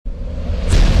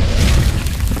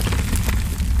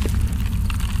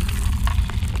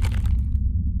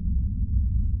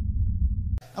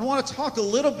I want to talk a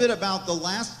little bit about the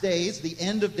last days, the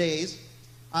end of days,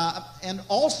 and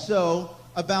also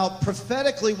about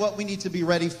prophetically what we need to be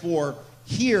ready for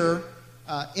here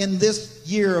in this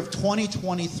year of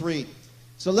 2023.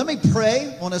 So let me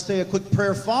pray. I want to say a quick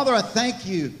prayer. Father, I thank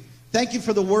you. Thank you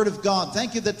for the word of God.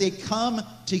 Thank you that they come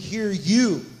to hear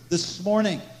you this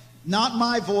morning. Not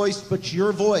my voice, but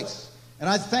your voice. And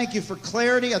I thank you for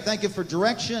clarity. I thank you for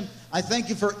direction. I thank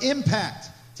you for impact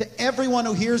to everyone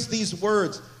who hears these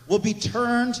words. Will be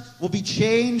turned, will be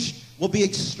changed, will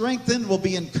be strengthened, will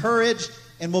be encouraged,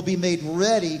 and will be made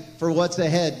ready for what's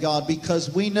ahead, God, because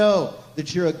we know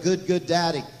that you're a good, good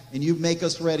daddy, and you make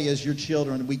us ready as your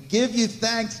children. We give you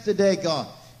thanks today, God,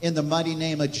 in the mighty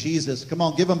name of Jesus. Come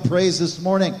on, give him praise this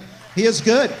morning. He is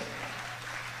good.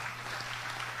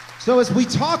 So as we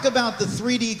talk about the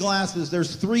 3D glasses,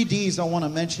 there's 3 Ds I want to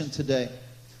mention today.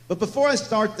 But before I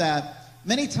start that,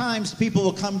 many times people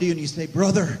will come to you and you say,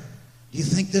 brother, do you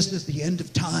think this is the end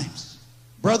of times?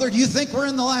 Brother, do you think we're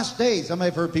in the last days? I may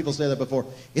have heard people say that before.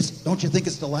 Don't you think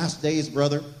it's the last days,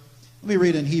 brother? Let me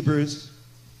read in Hebrews.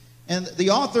 And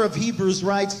the author of Hebrews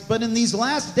writes, but in these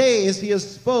last days he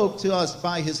has spoke to us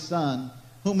by his Son,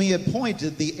 whom he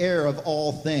appointed the heir of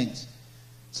all things.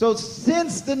 So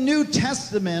since the New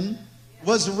Testament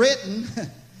was written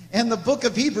and the book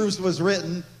of Hebrews was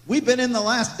written, we've been in the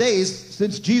last days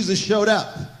since Jesus showed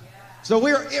up. So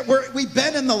we've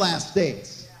been in the last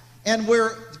days. And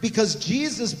because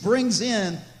Jesus brings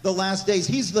in the last days.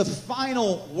 He's the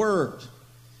final word.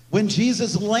 When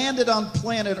Jesus landed on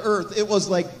planet Earth, it was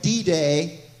like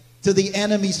D-Day to the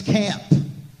enemy's camp.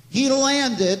 He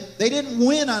landed. They didn't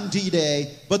win on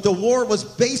D-Day, but the war was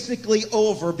basically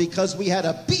over because we had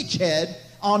a beachhead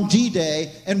on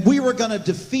D-Day, and we were going to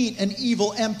defeat an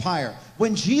evil empire.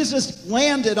 When Jesus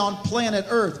landed on planet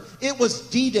Earth, it was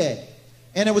D-Day.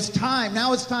 And it was time.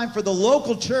 Now it's time for the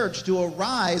local church to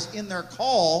arise in their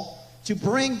call to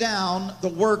bring down the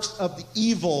works of the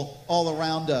evil all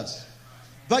around us.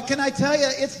 But can I tell you,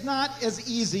 it's not as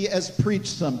easy as preached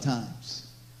sometimes.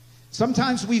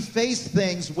 Sometimes we face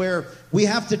things where we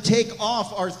have to take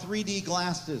off our 3D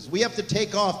glasses. We have to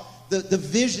take off the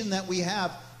vision that we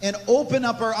have and open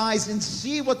up our eyes and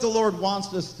see what the Lord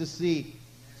wants us to see.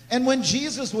 And when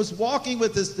Jesus was walking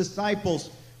with his disciples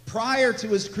prior to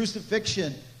his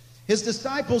crucifixion, his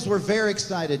disciples were very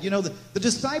excited. You know, the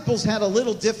disciples had a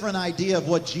little different idea of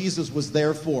what Jesus was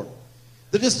there for.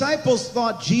 The disciples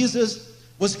thought Jesus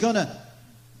was going to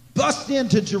bust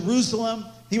into Jerusalem.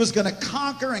 He was going to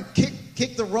conquer and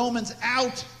kick the Romans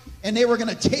out, and they were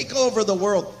going to take over the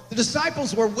world. The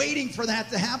disciples were waiting for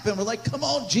that to happen. We're like, come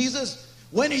on, Jesus,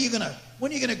 when are you going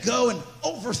to go and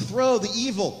overthrow the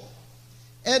evil?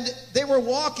 And they were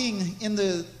walking in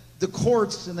the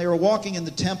courts, and they were walking in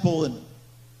the temple,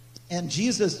 and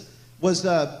Jesus was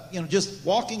just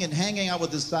walking and hanging out with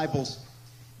the disciples.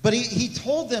 But he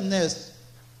told them this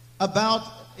about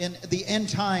in the end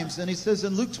times, and he says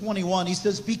in Luke 21, he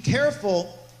says, be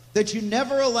careful that you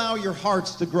never allow your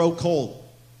hearts to grow cold.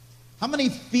 How many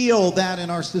feel that in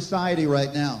our society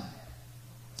right now?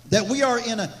 That we are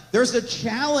there's a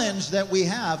challenge that we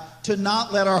have to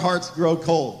not let our hearts grow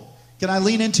cold. Can I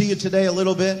lean into you today a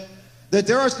little bit? That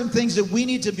there are some things that we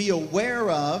need to be aware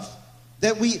of,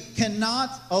 that we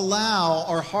cannot allow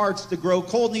our hearts to grow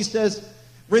cold. And he says,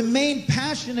 remain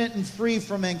passionate and free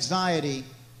from anxiety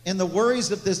and the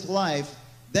worries of this life,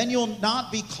 then you'll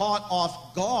not be caught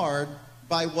off guard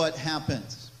by what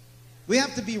happens. We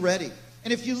have to be ready.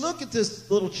 And if you look at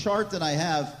this little chart that I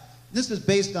have, this is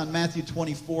based on Matthew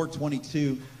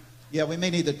 24:22. Yeah, we may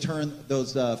need to turn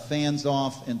those fans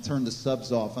off and turn the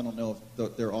subs off. I don't know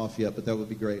if they're off yet, but that would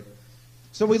be great.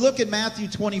 So we look at Matthew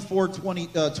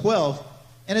 24:12,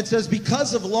 and it says,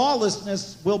 because of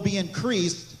lawlessness will be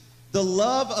increased, the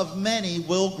love of many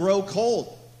will grow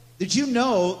cold. Did you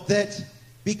know that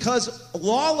because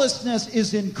lawlessness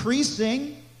is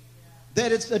increasing,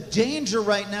 that it's a danger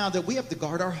right now that we have to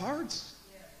guard our hearts?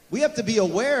 We have to be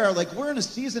aware, like we're in a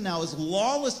season now as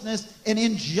lawlessness and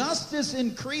injustice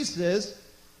increases.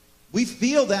 We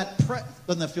feel that.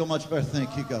 Doesn't that feel much better?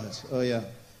 Thank you, guys. Oh, yeah.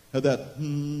 Had that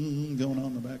going on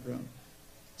in the background.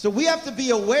 So we have to be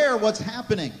aware of what's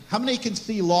happening. How many can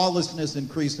see lawlessness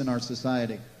increase in our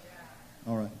society?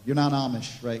 All right. You're not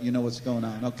Amish, right? You know what's going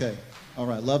on. Okay. All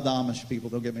right. Love the Amish people.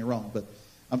 Don't get me wrong. But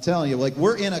I'm telling you, like,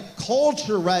 we're in a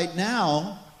culture right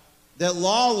now that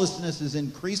lawlessness is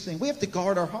increasing. We have to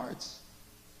guard our hearts.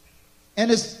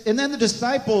 And then the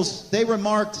disciples,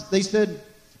 they said,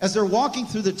 as they're walking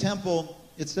through the temple,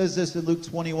 it says this in Luke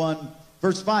 21,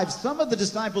 verse 5, some of the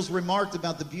disciples remarked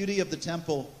about the beauty of the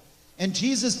temple. And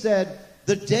Jesus said,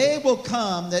 the day will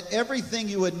come that everything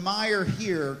you admire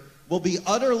here will be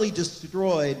utterly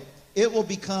destroyed. It will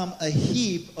become a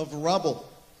heap of rubble.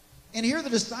 And here the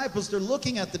disciples, they're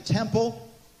looking at the temple.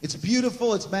 It's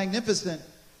beautiful, it's magnificent.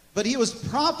 But he was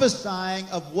prophesying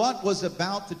of what was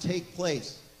about to take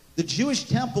place. The Jewish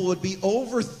temple would be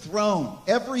overthrown.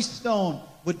 Every stone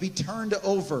would be turned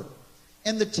over.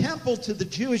 And the temple to the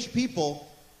Jewish people,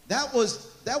 that was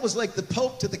like the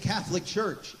Pope to the Catholic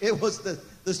Church. It was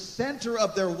the center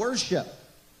of their worship.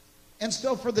 And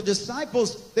so for the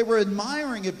disciples, they were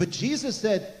admiring it. But Jesus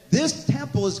said, this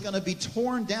temple is going to be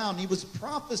torn down. He was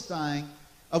prophesying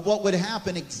of what would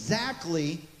happen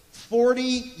exactly 40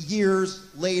 years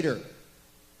later.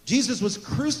 Jesus was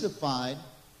crucified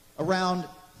around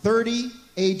 30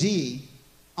 AD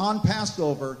on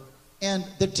Passover, and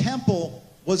the temple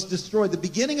was destroyed. The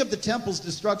beginning of the temple's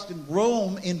destruction,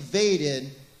 Rome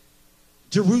invaded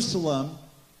Jerusalem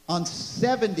on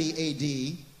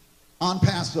 70 AD on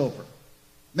Passover.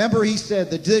 Remember, he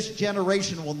said that this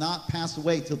generation will not pass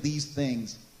away till these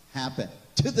things happen.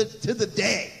 To the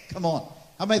day. Come on.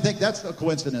 How many think that's a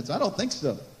coincidence? I don't think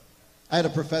so. I had a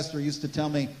professor who used to tell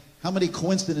me, how many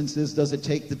coincidences does it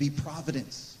take to be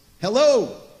providence?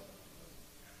 Hello.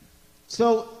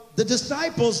 So the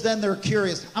disciples, then, they're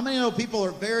curious. How many know people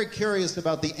are very curious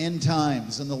about the end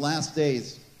times and the last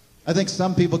days? I think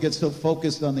some people get so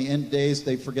focused on the end days,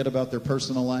 they forget about their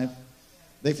personal life.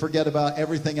 They forget about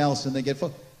everything else, and they get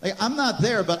focused. Like, I'm not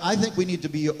there, but I think we need to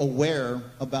be aware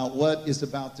about what is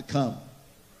about to come.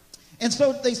 And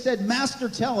so they said, Master,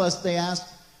 tell us, they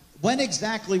asked, when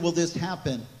exactly will this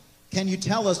happen? Can you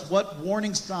tell us what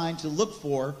warning sign to look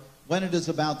for when it is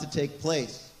about to take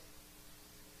place?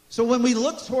 So when we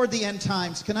look toward the end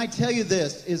times, can I tell you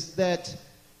this, is that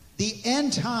the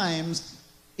end times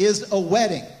is a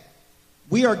wedding.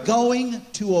 We are going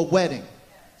to a wedding.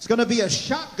 It's going to be a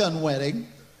shotgun wedding,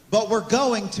 but we're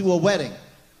going to a wedding.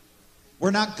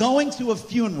 We're not going to a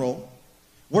funeral.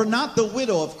 We're not the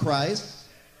widow of Christ.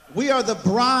 We are the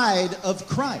bride of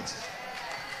Christ.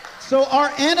 So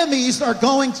our enemies are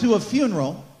going to a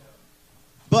funeral,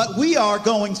 but we are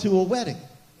going to a wedding.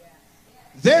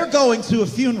 They're going to a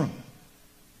funeral.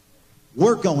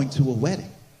 We're going to a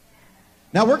wedding.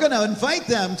 Now, we're going to invite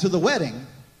them to the wedding,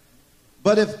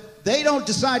 but if they don't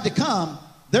decide to come,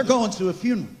 they're going to a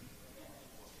funeral.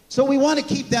 So we want to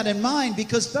keep that in mind,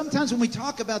 because sometimes when we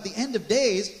talk about the end of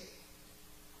days,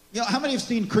 you know, how many have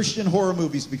seen Christian horror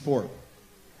movies before?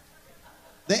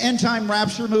 The end time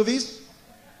rapture movies?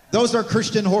 Those are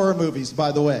Christian horror movies,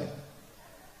 by the way.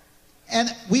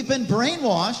 And we've been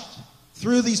brainwashed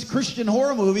through these Christian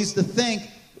horror movies to think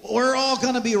we're all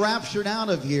going to be raptured out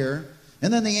of here,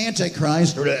 and then the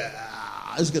Antichrist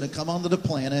is going to come onto the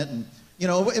planet. And, you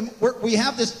know, we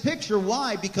have this picture.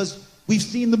 Why? Because we've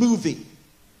seen the movie.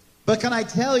 But can I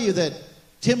tell you that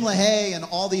Tim LaHaye and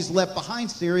all these Left Behind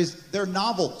series, they're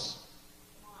novels.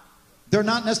 They're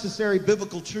not necessarily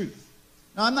biblical truth.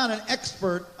 Now, I'm not an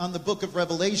expert on the book of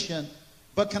Revelation,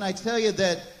 but can I tell you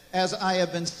that as I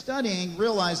have been studying,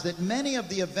 realize that many of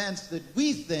the events that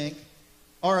we think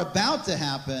are about to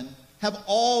happen have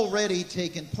already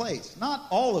taken place. Not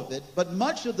all of it, but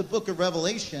much of the book of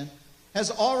Revelation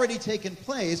has already taken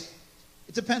place.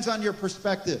 It depends on your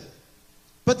perspective.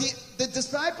 But the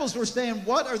disciples were saying,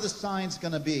 what are the signs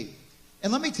going to be?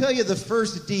 And let me tell you the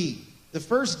first D. The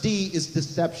first D is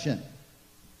deception.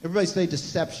 Everybody say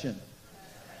deception.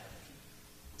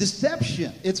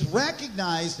 Deception. It's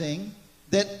recognizing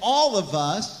that all of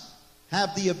us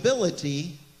have the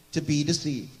ability to be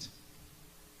deceived.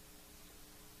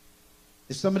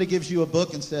 If somebody gives you a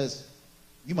book and says,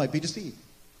 you might be deceived.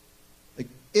 Like,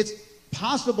 it's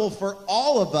possible for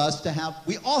all of us to have,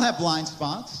 we all have blind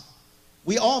spots.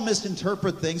 We all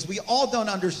misinterpret things. We all don't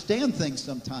understand things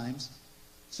sometimes.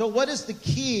 So what is the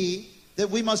key that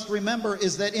we must remember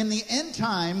is that in the end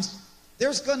times,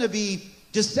 there's going to be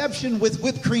deception with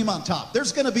whipped cream on top.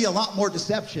 There's going to be a lot more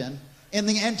deception in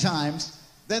the end times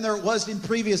than there was in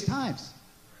previous times.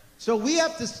 So we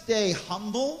have to stay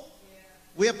humble.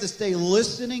 We have to stay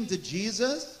listening to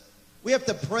Jesus. We have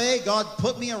to pray, God,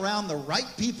 put me around the right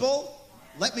people.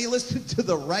 Let me listen to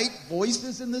the right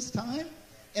voices in this time.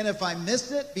 And if I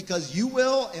miss it, because you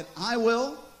will and I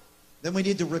will, then we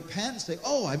need to repent and say,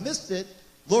 oh, I missed it.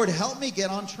 Lord, help me get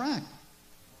on track.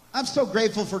 I'm so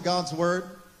grateful for God's word.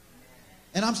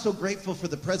 And I'm so grateful for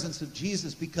the presence of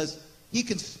Jesus, because he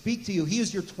can speak to you. He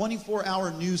is your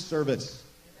 24-hour news service.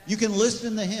 You can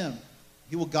listen to him.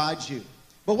 He will guide you.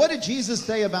 But what did Jesus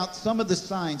say about some of the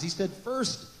signs? He said,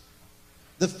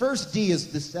 the first D is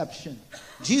deception.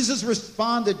 Jesus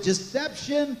responded,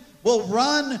 deception will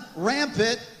run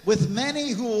rampant with many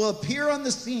who will appear on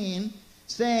the scene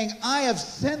saying, I have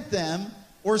sent them,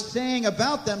 or saying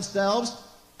about themselves,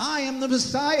 I am the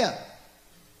Messiah.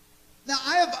 Now,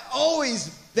 I have always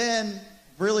been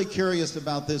really curious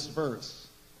about this verse.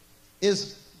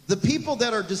 Is the people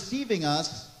that are deceiving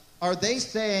us, are they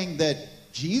saying that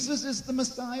Jesus is the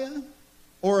Messiah?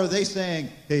 Or are they saying,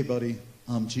 hey, buddy,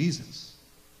 I'm Jesus?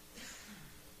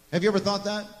 Have you ever thought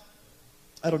that?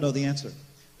 I don't know the answer.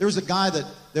 There was a guy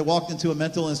that walked into a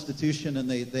mental institution, and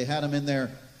they had him in there,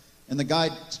 and the guy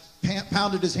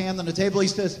pounded his hand on the table. He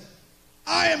says,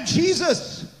 I am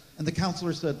Jesus. And the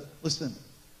counselor said, listen,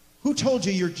 who told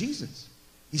you you're Jesus?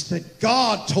 He said,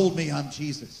 God told me I'm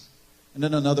Jesus. And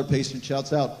then another patient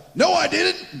shouts out, no, I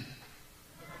didn't.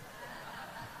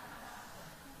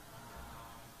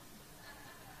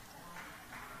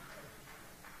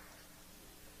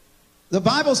 The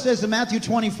Bible says in Matthew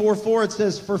 24:4, it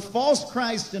says, for false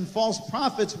Christs and false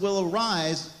prophets will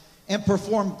arise and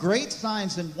perform great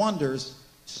signs and wonders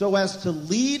so as to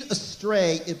lead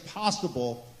astray, if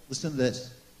possible, listen to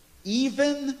this,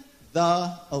 even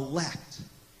the elect.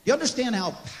 You understand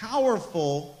how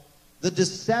powerful the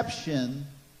deception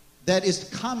that is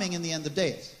coming in the end of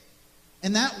days?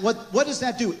 And that what does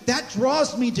that do? That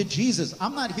draws me to Jesus.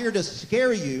 I'm not here to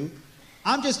scare you.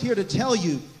 I'm just here to tell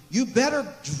you, you better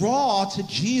draw to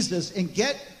Jesus and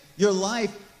get your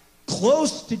life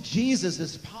close to Jesus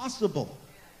as possible.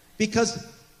 Because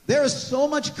there is so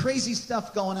much crazy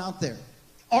stuff going out there.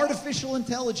 Artificial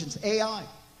intelligence, AI.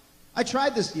 I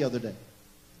tried this the other day.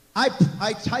 I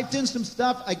typed in some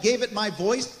stuff. I gave it my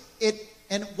voice.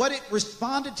 And what it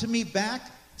responded to me back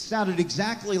sounded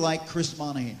exactly like Chris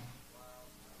Monaghan.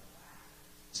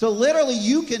 So literally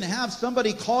you can have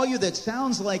somebody call you that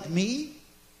sounds like me,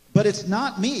 but it's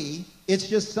not me. It's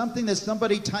just something that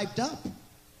somebody typed up.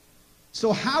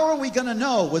 So how are we going to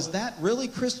know, was that really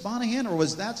Chris Monaghan, or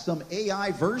was that some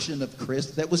AI version of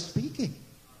Chris that was speaking?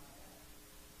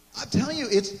 I'm telling you,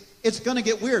 it's going to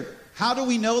get weird. How do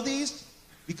we know these?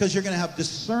 Because you're going to have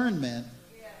discernment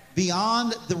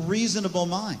beyond the reasonable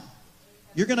mind.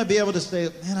 You're going to be able to say,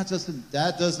 man,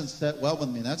 that doesn't set well with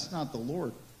me. That's not the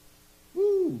Lord.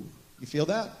 Woo. You feel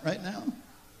that right now?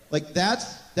 Like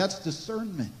that's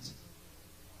discernment.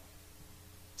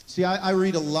 See, I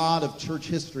read a lot of church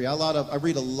history. I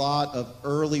read a lot of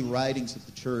early writings of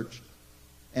the church.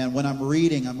 And when I'm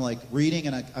reading, I'm like,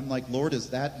 Lord, is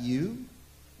that you?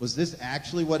 Was this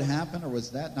actually what happened, or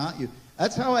was that not you?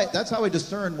 That's how I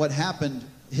discern what happened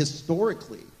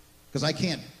historically. Because I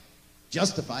can't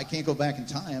go back in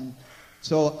time.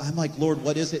 So I'm like, Lord,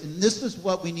 what is it? And this is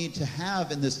what we need to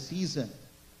have in this season.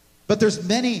 But there's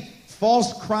many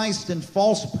false Christ and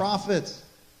false prophets.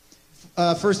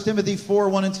 1 Timothy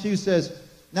 4:1-2 says,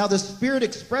 now the Spirit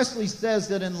expressly says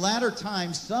that in latter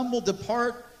times some will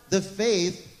depart the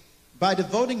faith by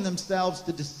devoting themselves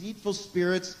to deceitful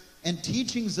spirits and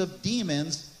teachings of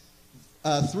demons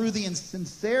through the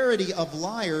insincerity of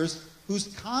liars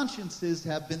whose consciences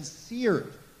have been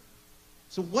seared.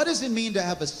 So what does it mean to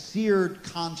have a seared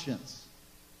conscience?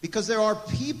 Because there are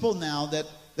people now that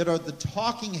are the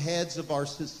talking heads of our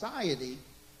society,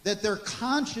 that their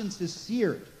conscience is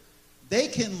seared. They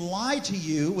can lie to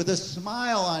you with a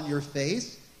smile on your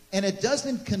face, and it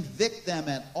doesn't convict them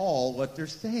at all what they're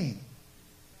saying.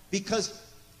 Because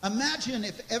imagine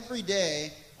if every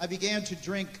day I began to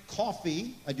drink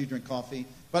coffee. I do drink coffee,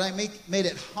 but I made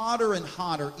it hotter and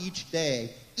hotter each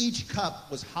day. Each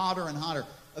cup was hotter and hotter.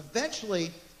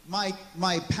 Eventually, my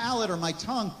palate or my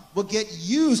tongue will get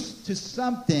used to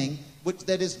something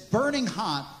that is burning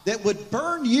hot, that would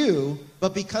burn you,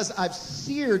 but because I've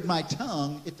seared my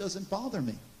tongue, it doesn't bother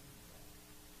me.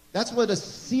 That's what a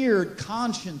seared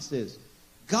conscience is.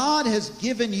 God has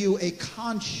given you a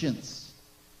conscience.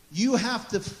 You have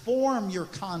to form your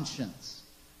conscience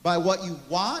by what you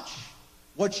watch,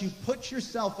 what you put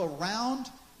yourself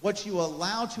around, what you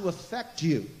allow to affect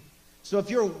you. So if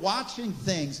you're watching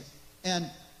things and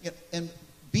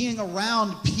being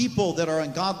around people that are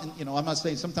ungodly, I'm not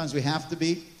saying sometimes we have to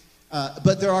be,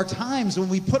 but there are times when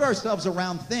we put ourselves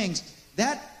around things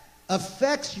that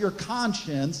affects your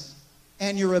conscience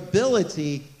and your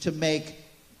ability to make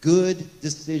good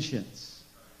decisions.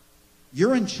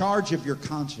 You're in charge of your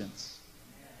conscience.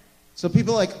 So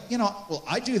people are like, well,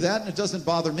 I do that and it doesn't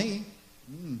bother me.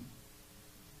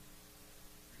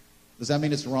 Does that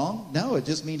mean it's wrong? No, it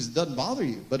just means it doesn't bother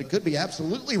you, but it could be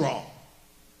absolutely wrong.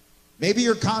 Maybe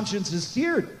your conscience is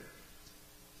seared.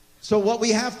 So what we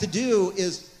have to do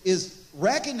is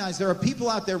recognize there are people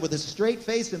out there with a straight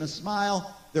face and a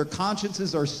smile. Their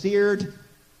consciences are seared,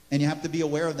 and you have to be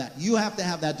aware of that. You have to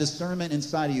have that discernment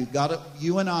inside of you.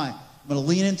 You and I'm going to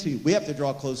lean into you. We have to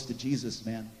draw close to Jesus,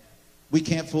 man. We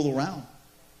can't fool around.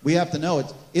 We have to know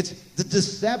it's the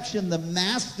deception, the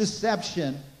mass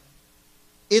deception.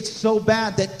 It's so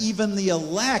bad that even the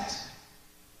elect,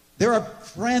 there are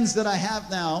friends that I have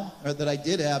now, or that I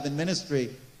did have in ministry,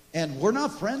 and we're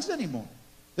not friends anymore.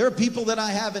 There are people that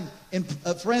I have in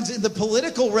friends in the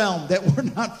political realm that we're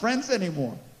not friends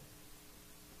anymore.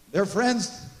 They're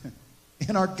friends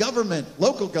in our government,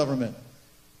 local government,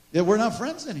 that we're not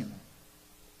friends anymore.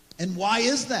 And why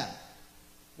is that?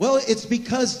 Well, it's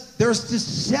because there's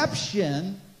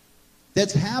deception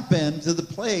that's happened to the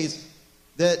place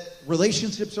that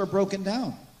relationships are broken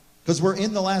down. Because we're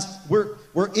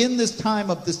in this time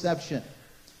of deception.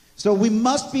 So we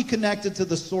must be connected to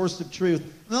the source of truth.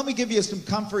 And let me give you some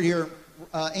comfort here.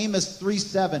 Amos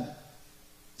 3:7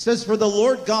 says, "For the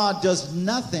Lord God does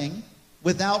nothing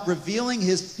without revealing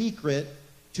his secret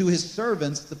to his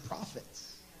servants, the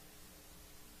prophets."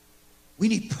 We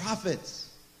need prophets.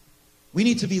 We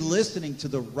need to be listening to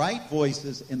the right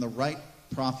voices and the right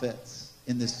prophets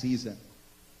in this season.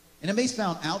 And it may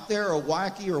sound out there or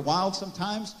wacky or wild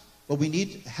sometimes, but we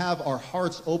need to have our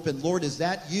hearts open. Lord, is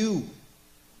that you?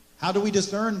 How do we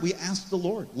discern? We ask the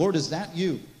Lord. Lord, is that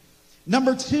you?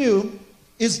 Number 2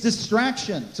 is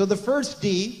distraction. So the first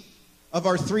D of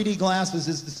our 3D glasses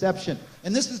is deception.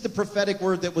 And this is the prophetic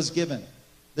word that was given.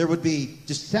 There would be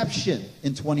deception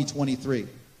in 2023.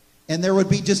 And there would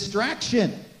be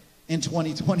distraction in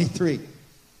 2023.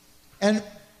 And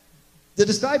the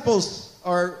disciples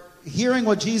are hearing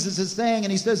what Jesus is saying,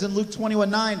 and he says in Luke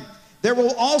 21:9, "There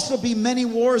will also be many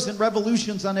wars and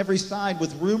revolutions on every side,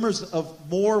 with rumors of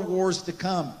more wars to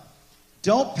come.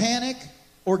 Don't panic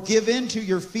or give in to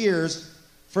your fears,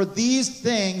 for these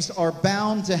things are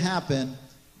bound to happen.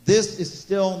 This is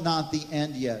still not the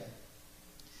end yet."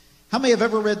 How many have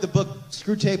ever read the book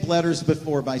Screwtape Letters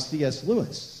before by C.S.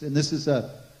 Lewis? And this is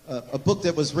a book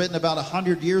that was written about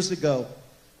 100 years ago.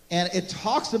 And it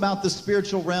talks about the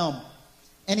spiritual realm.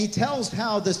 And he tells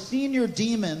how the senior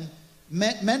demon,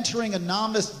 mentoring a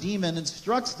novice demon,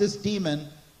 instructs this demon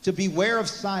to beware of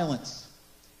silence.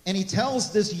 And he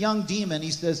tells this young demon,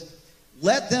 he says,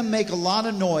 "Let them make a lot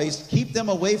of noise, keep them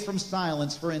away from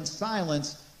silence, for in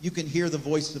silence you can hear the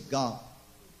voice of God."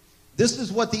 This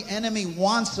is what the enemy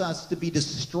wants us to be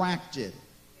distracted.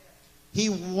 He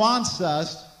wants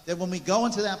us that when we go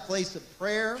into that place of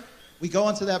prayer, we go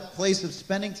into that place of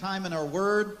spending time in our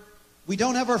word, we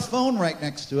don't have our phone right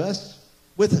next to us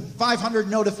with 500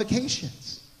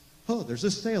 notifications. Oh, there's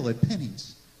a sale at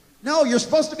Penny's. No, you're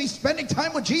supposed to be spending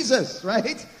time with Jesus,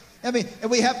 right? I mean, and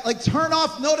we have, turn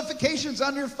off notifications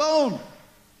on your phone.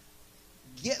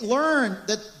 Learn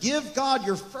that give God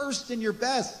your first and your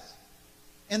best.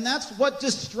 And that's what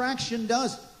distraction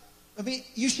does. I mean,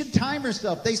 you should time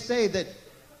yourself. They say that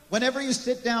whenever you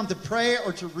sit down to pray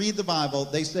or to read the Bible,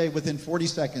 they say within 40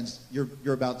 seconds,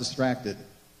 you're about distracted.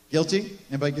 Guilty?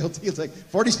 Anybody guilty? It's like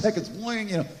 40 seconds,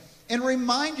 And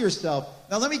remind yourself.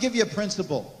 Now, let me give you a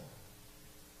principle.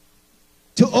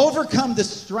 To overcome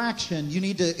distraction, you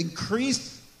need to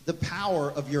increase the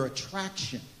power of your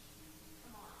attraction.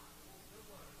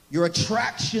 Your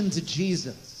attraction to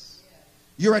Jesus.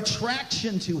 Your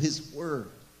attraction to his word.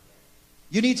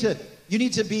 You need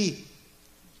to be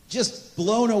just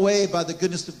blown away by the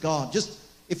goodness of God. Just,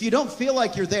 if you don't feel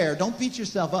like you're there, don't beat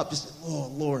yourself up. Just say, "Oh,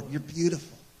 Lord, you're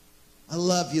beautiful. I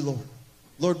love you, Lord.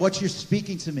 Lord, what you're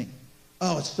speaking to me.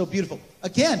 Oh, it's so beautiful."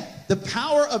 Again, the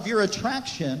power of your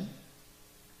attraction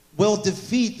will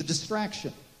defeat the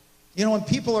distraction. When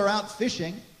people are out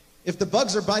fishing, if the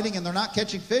bugs are biting and they're not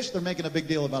catching fish, they're making a big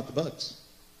deal about the bugs.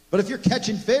 But if you're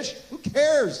catching fish, who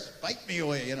cares? Bite me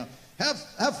away,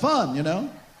 Have fun,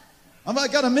 I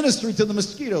got a ministry to the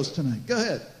mosquitoes tonight. Go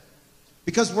ahead.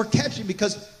 Because we're catching,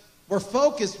 because we're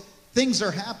focused, things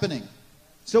are happening.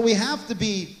 So we have to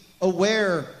be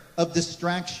aware of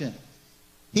distraction.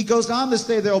 He goes on to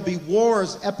say there will be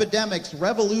wars, epidemics,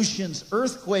 revolutions,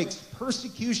 earthquakes,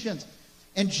 persecutions.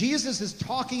 And Jesus is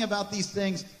talking about these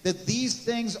things, that these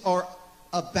things are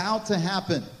about to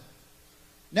happen.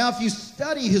 Now, if you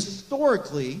study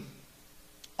historically,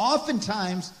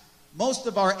 oftentimes, most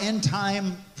of our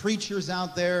end-time preachers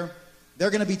out there, they're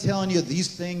going to be telling you these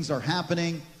things are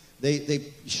happening.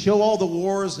 They show all the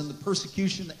wars and the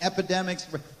persecution, the epidemics.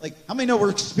 How many know we're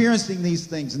experiencing these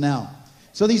things now?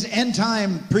 So these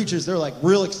end-time preachers, they're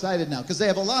real excited now because they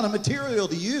have a lot of material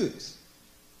to use.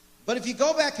 But if you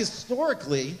go back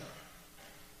historically,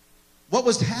 what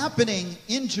was happening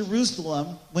in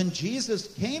Jerusalem when Jesus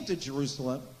came to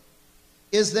Jerusalem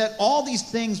is that all these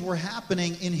things were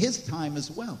happening in his time as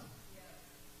well.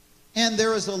 And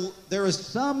there is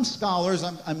some scholars,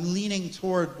 I'm leaning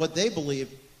toward what they believe,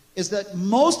 is that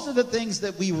most of the things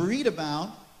that we read about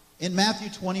in Matthew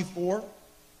 24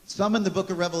 some in the book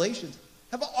of Revelation,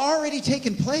 have already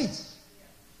taken place.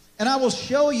 And I will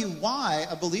show you why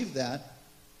I believe that.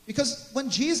 Because when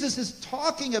Jesus is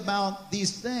talking about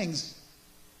these things,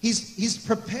 he's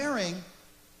preparing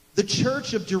the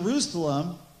church of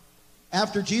Jerusalem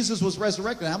after Jesus was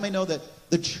resurrected. How many know that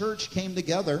the church came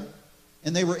together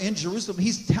and they were in Jerusalem?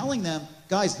 He's telling them,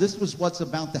 guys, this was what's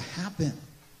about to happen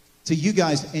to you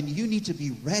guys, and you need to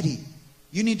be ready.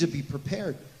 You need to be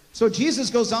prepared. So Jesus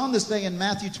goes on to say in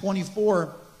Matthew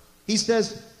 24, he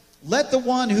says, let the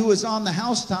one who is on the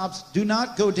housetops do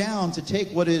not go down to take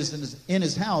what is in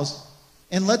his house,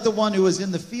 and let the one who is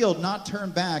in the field not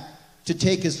turn back to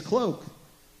take his cloak.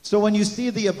 So when you see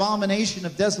the abomination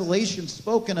of desolation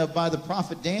spoken of by the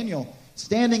prophet Daniel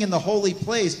standing in the holy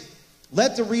place,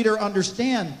 let the reader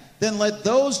understand. Then let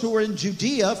those who are in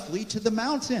Judea flee to the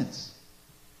mountains.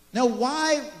 Now,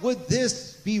 why would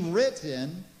this be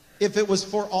written if it was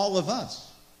for all of us?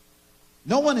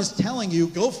 No one is telling you,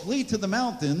 go flee to the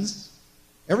mountains.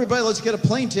 Everybody, let's get a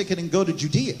plane ticket and go to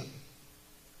Judea.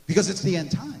 Because it's the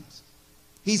end times.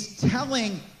 He's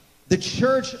telling the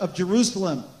church of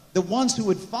Jerusalem, the ones who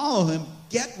would follow him,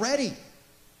 get ready.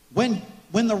 When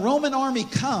the Roman army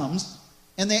comes,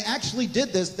 and they actually did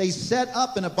this, they set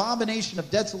up an abomination of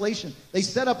desolation. They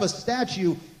set up a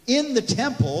statue in the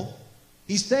temple.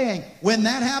 He's saying, when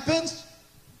that happens,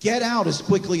 get out as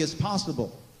quickly as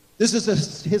possible. This is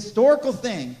a historical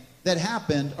thing that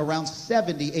happened around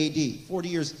 70 AD, 40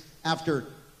 years after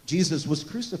Jesus was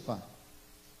crucified.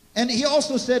 And he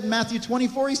also said in Matthew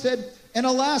 24, he said, and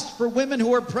alas, for women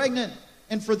who are pregnant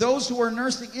and for those who are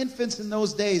nursing infants in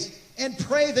those days, and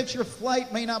pray that your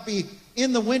flight may not be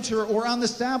in the winter or on the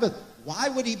Sabbath. Why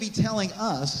would he be telling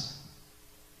us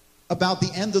about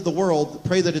the end of the world,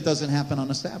 pray that it doesn't happen on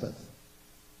a Sabbath?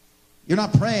 You're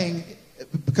not praying,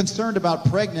 concerned about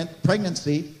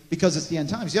pregnancy because it's the end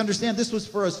times. You understand this was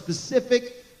for a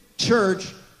specific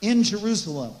church in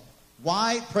Jerusalem.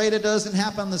 Why pray that it doesn't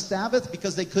happen on the Sabbath?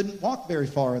 Because they couldn't walk very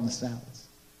far on the Sabbath.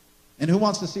 And who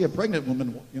wants to see a pregnant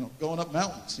woman, going up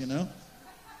mountains,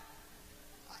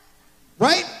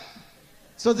 Right?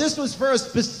 So this was for a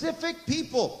specific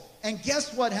people. And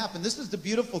guess what happened? This is the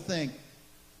beautiful thing.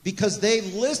 Because they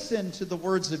listened to the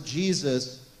words of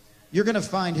Jesus, you're going to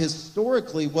find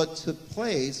historically what took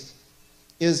place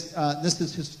is, this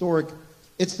is historic.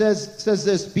 It says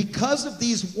this, because of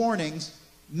these warnings,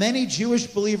 many Jewish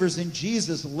believers in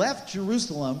Jesus left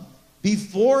Jerusalem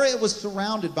before it was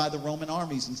surrounded by the Roman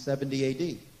armies in 70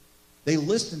 AD. They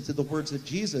listened to the words of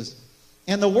Jesus.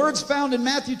 And the words found in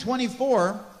Matthew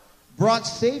 24 brought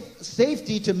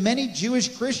safety to many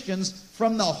Jewish Christians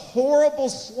from the horrible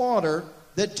slaughter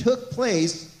that took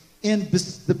place in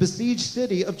the besieged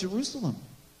city of Jerusalem.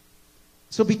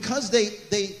 So because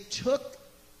they took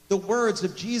the words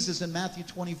of Jesus in Matthew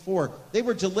 24, they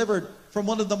were delivered from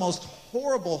one of the most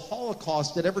horrible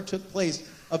holocausts that ever took place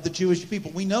of the Jewish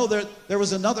people. We know there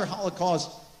was another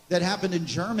Holocaust that happened in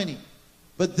Germany,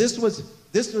 but this was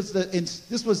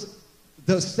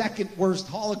the second worst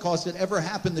Holocaust that ever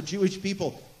happened to Jewish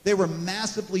people. They were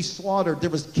massively slaughtered. There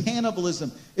was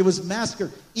cannibalism. It was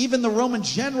massacre. Even the Roman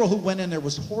general who went in there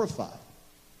was horrified.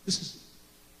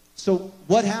 So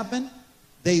what happened?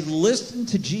 They listened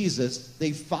to Jesus.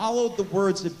 They followed the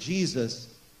words of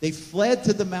Jesus. They fled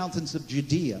to the mountains of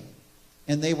Judea,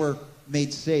 and they were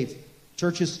made safe.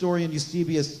 Church historian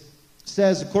Eusebius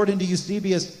says, according to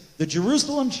Eusebius, the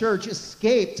Jerusalem church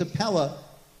escaped to Pella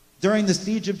during the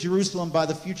siege of Jerusalem by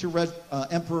the future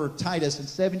Emperor Titus in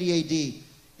 70 AD,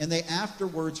 and they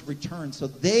afterwards returned. So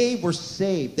they were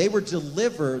saved. They were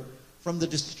delivered from the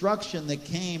destruction that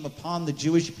came upon the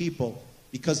Jewish people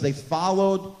because they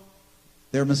followed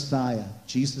their Messiah,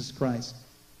 Jesus Christ.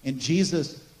 And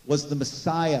Jesus was the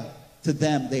Messiah to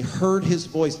them. They heard his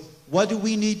voice. What do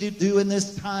we need to do in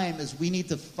this time is we need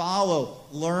to follow,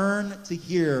 learn to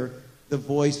hear the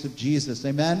voice of Jesus.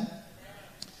 Amen?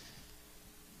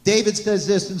 David says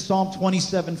this in Psalm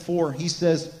 27:4. He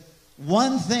says,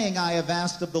 one thing I have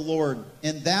asked of the Lord,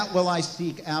 and that will I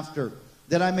seek after,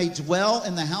 that I may dwell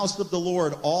in the house of the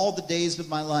Lord all the days of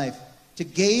my life, to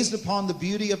gaze upon the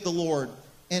beauty of the Lord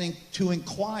and to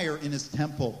inquire in his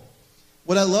temple.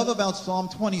 What I love about Psalm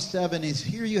 27 is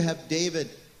here you have David.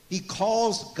 He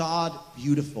calls God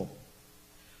beautiful.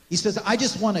 He says, I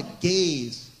just want to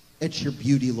gaze at your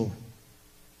beauty, Lord.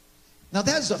 Now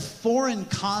that is a foreign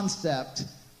concept.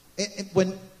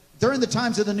 During the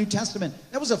times of the New Testament,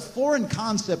 that was a foreign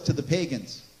concept to the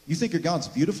pagans. You think your God's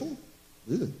beautiful?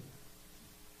 Ugh.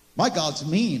 My God's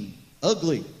mean,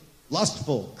 ugly,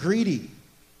 lustful, greedy,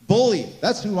 bully.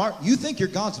 That's who you think your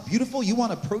God's beautiful? You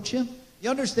want to approach him? You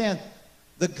understand,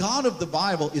 the God of the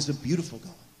Bible is a beautiful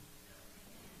God.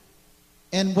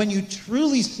 And when you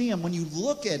truly see him, when you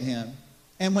look at him,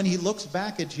 and when he looks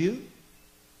back at you,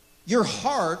 your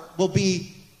heart will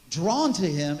be drawn to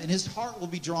him, and his heart will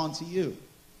be drawn to you.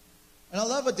 And I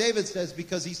love what David says,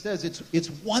 because he says it's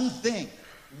one thing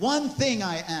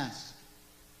I ask.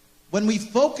 When we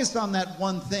focus on that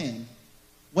one thing,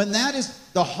 when that is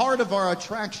the heart of our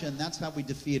attraction, that's how we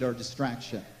defeat our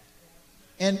distraction.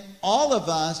 And all of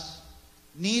us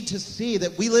need to see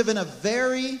that we live in a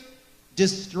very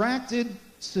distracted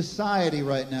society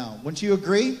right now. Wouldn't you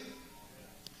agree?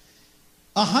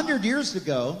 100 years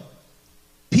ago,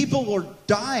 people were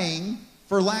dying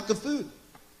for lack of food.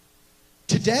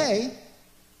 Today,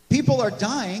 people are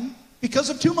dying because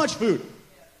of too much food.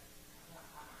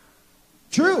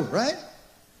 True, right?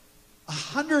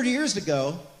 100 years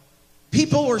ago,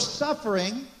 people were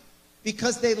suffering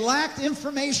because they lacked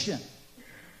information.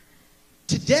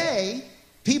 Today,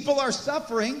 people are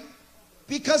suffering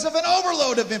because of an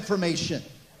overload of information.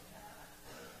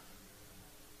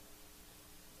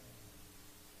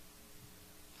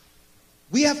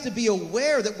 We have to be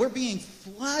aware that we're being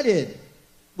flooded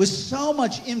with so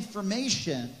much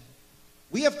information.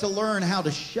 We have to learn how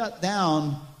to shut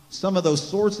down some of those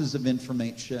sources of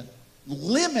information.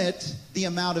 Limit the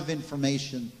amount of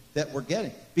information that we're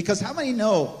getting. Because how many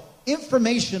know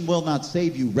information will not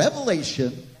save you?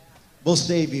 Revelation will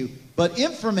save you, but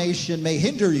information may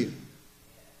hinder you.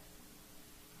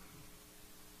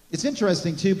 It's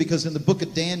interesting too, because in the book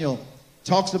of Daniel, it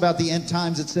talks about the end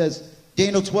times. It says,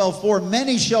 Daniel 12:4,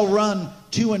 many shall run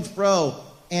to and fro,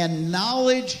 and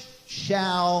knowledge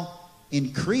shall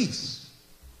increase.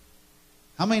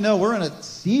 How many know we're in a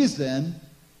season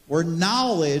where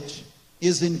knowledge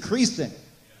is increasing?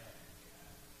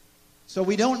 So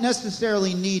we don't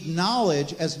necessarily need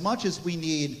knowledge as much as we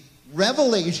need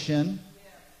revelation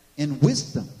and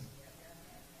wisdom.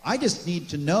 I just need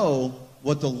to know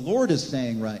what the Lord is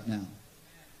saying right now.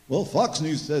 Well, Fox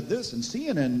News said this, and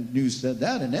CNN News said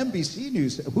that, and NBC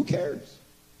News said, who cares?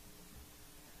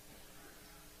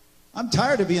 I'm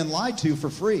tired of being lied to for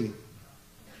free.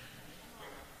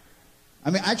 I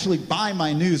mean, I actually buy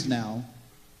my news now.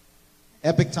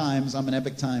 Epic Times, I'm an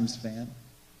Epic Times fan.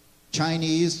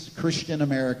 Chinese Christian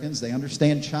Americans, they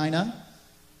understand China,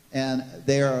 and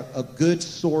they are a good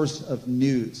source of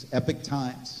news. Epic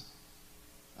Times.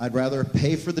 I'd rather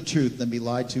pay for the truth than be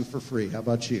lied to for free. How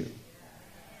about you?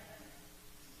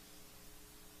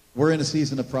 We're in a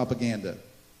season of propaganda.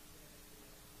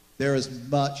 There is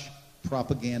much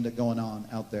propaganda going on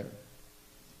out there.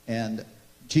 And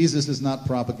Jesus is not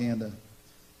propaganda.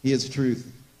 He is truth.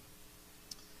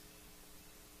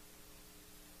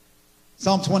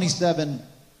 Psalm 27,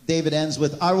 David ends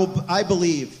with, I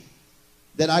believe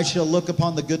that I shall look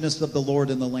upon the goodness of the Lord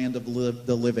in the land of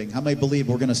the living. How many believe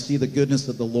we're going to see the goodness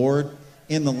of the Lord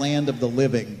in the land of the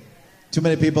living? Too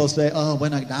many people say, oh,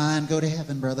 when I die and go to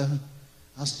heaven, brother,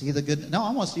 I'll see the good. No,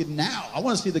 I want to see it now. I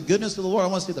want to see the goodness of the Lord. I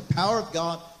want to see the power of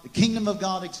God, the kingdom of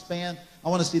God expand. I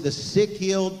want to see the sick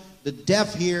healed, the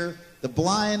deaf hear, the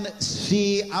blind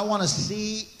see. I want to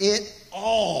see it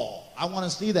all. I want to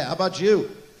see that. How about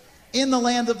you? In the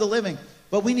land of the living.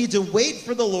 But we need to wait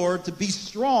for the Lord, to be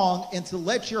strong, and to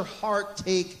let your heart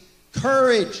take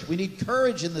courage. We need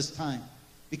courage in this time.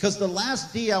 Because the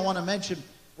last D I want to mention,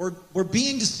 we're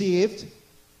being deceived.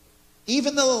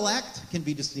 Even the elect can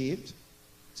be deceived.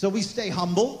 So we stay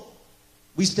humble.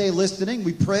 We stay listening.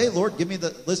 We pray, Lord, give me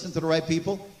listen to the right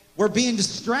people. We're being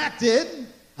distracted.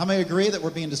 How many agree that we're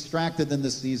being distracted in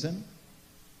this season?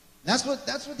 That's what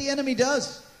the enemy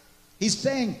does. He's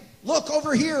saying, look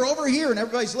over here, and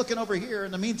everybody's looking over here.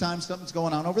 In the meantime, something's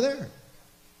going on over there.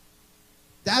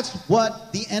 That's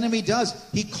what the enemy does.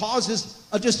 He causes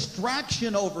a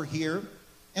distraction over here.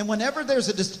 And whenever there's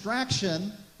a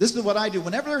distraction, this is what I do.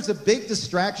 Whenever there's a big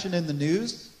distraction in the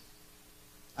news,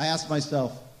 I ask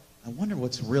myself, I wonder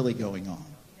what's really going on.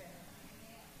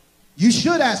 You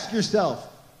should ask yourself,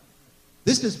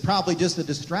 this is probably just a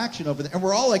distraction over there. And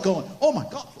we're all like going, oh my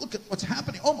God, look at what's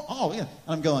happening. Oh yeah. And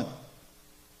I'm going,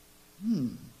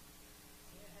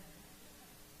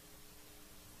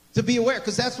 To be aware,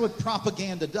 because that's what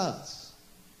propaganda does.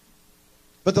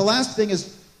 But the last thing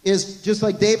is just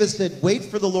like David said, wait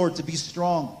for the Lord, to be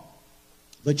strong.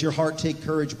 Let your heart take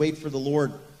courage. Wait for the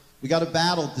Lord. We got to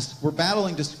battle. We're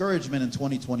battling discouragement in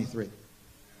 2023.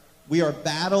 We are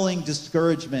battling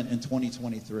discouragement in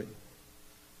 2023.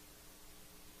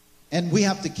 And we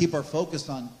have to keep our focus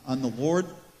on the Lord.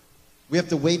 We have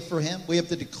to wait for him. We have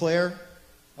to declare,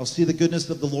 I'll see the goodness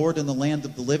of the Lord in the land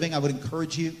of the living. I would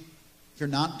encourage you, if you're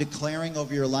not declaring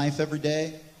over your life every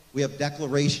day, we have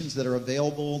declarations that are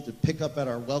available to pick up at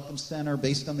our Welcome Center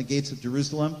based on the gates of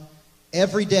Jerusalem.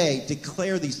 Every day,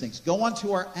 declare these things. Go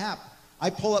onto our app. I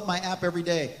pull up my app every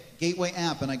day, Gateway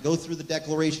app, and I go through the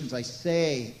declarations. I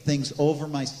say things over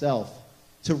myself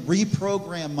to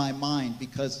reprogram my mind,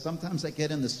 because sometimes I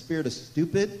get in the spirit of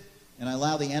stupid and I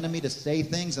allow the enemy to say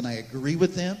things and I agree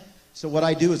with him. So what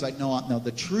I do is no,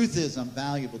 the truth is I'm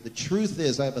valuable. The truth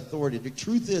is I have authority. The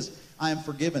truth is I am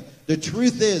forgiven. The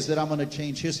truth is that I'm going to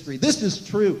change history. This is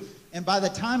true. And by the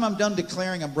time I'm done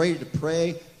declaring, I'm ready to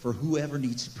pray for whoever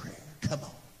needs prayer. Come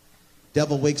on.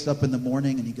 Devil wakes up in the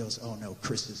morning and he goes, oh no,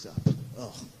 Chris is up.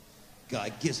 Oh,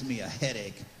 God gives me a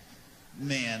headache.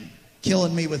 Man,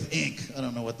 killing me with ink. I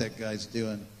don't know what that guy's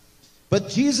doing. But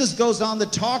Jesus goes on to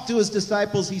talk to his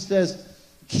disciples. He says,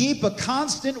 keep a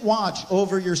constant watch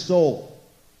over your soul.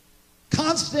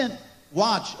 Constant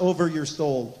watch over your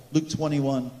soul. Luke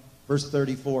 21, verse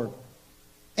 34.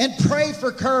 And pray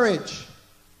for courage.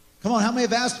 Come on, how many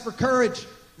have asked for courage?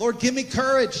 Lord, give me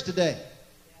courage today.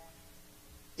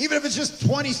 Even if it's just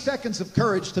 20 seconds of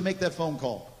courage to make that phone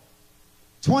call.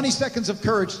 20 seconds of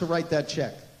courage to write that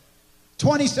check.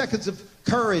 20 seconds of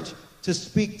courage to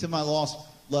speak to my lost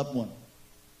loved one.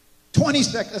 20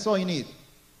 seconds, that's all you need.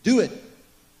 Do it.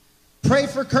 Pray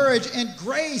for courage and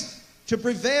grace to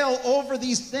prevail over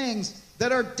these things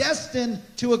that are destined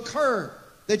to occur,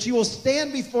 that you will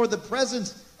stand before the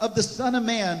presence of the Son of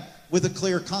Man with a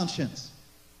clear conscience.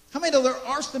 How many know there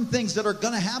are some things that are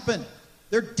going to happen?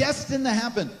 They're destined to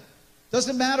happen.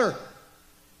 Doesn't matter.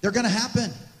 They're going to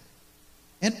happen.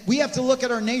 And we have to look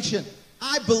at our nation.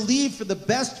 I believe for the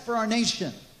best for our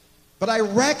nation. But I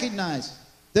recognize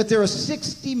that there are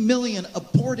 60 million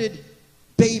aborted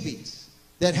babies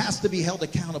that has to be held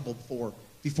accountable for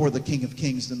before the King of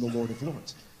Kings and the Lord of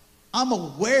Lords. I'm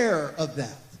aware of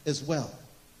that as well.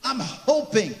 I'm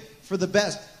hoping for the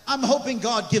best. I'm hoping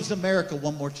God gives America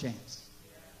one more chance.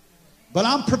 But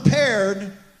I'm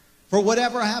prepared for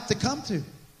whatever I have to come to.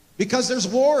 Because there's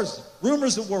wars,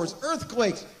 rumors of wars,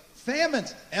 earthquakes,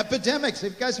 famines, epidemics.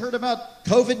 Have you guys heard about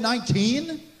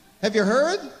COVID-19? Have you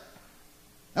heard?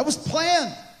 That was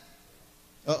planned.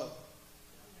 Uh-oh.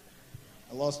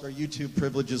 I lost our YouTube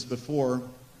privileges before.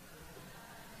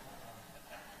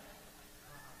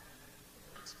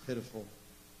 It's pitiful.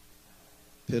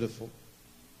 Pitiful.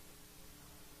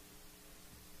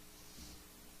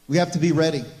 We have to be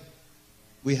ready.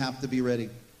 We have to be ready.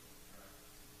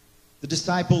 The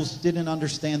disciples didn't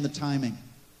understand the timing.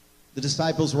 The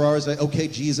disciples were always like, okay,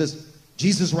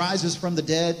 Jesus rises from the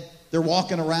dead. They're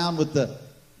walking around with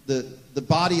the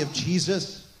body of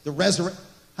Jesus, the resurrection.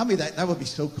 How many that would be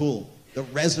so cool? The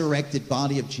resurrected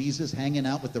body of Jesus, hanging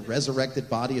out with the resurrected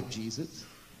body of Jesus.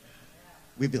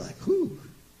 We'd be like, whoo,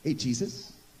 hey,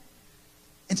 Jesus.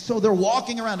 And so they're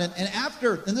walking around,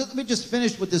 and let me just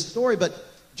finish with this story, but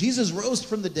Jesus rose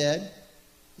from the dead.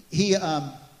 He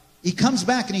comes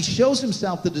back and he shows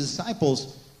himself to the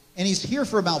disciples, and he's here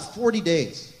for about 40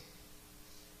 days.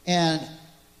 And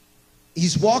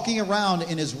he's walking around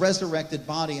in his resurrected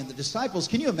body, and the disciples,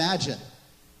 can you imagine?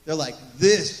 They're like,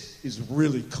 this is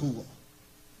really cool.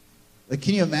 Like,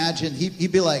 can you imagine?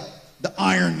 He'd be like the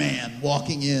Iron Man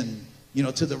walking in,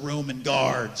 to the Roman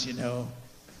guards,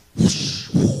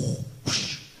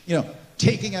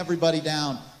 taking everybody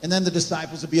down. And then the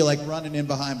disciples would be like running in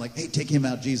behind, like, hey, take him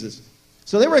out, Jesus.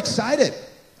 So they were excited.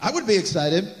 I would be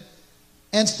excited.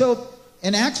 And so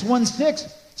in Acts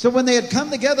 1:6, so when they had come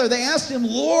together, they asked him,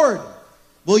 Lord,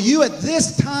 will you at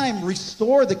this time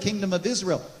restore the kingdom of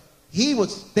Israel?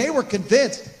 They were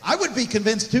convinced. I would be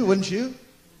convinced too, wouldn't you?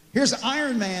 Here's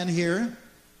Iron Man here.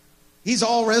 He's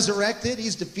all resurrected.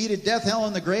 He's defeated death, hell,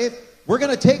 and the grave. We're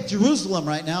going to take Jerusalem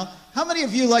right now. How many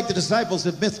of you, like the disciples,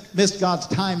 have missed God's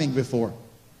timing before?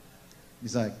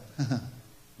 He's like,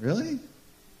 really?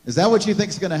 Is that what you think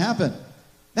is going to happen?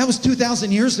 That was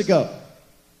 2,000 years ago.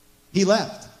 He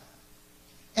left.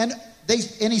 And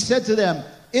he said to them,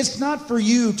 it's not for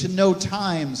you to know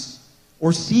times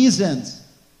or seasons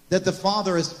that the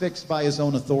Father has fixed by his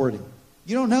own authority.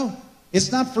 You don't know.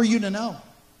 It's not for you to know.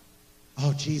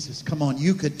 Oh, Jesus, come on.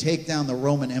 You could take down the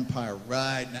Roman Empire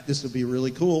right now. This would be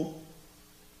really cool.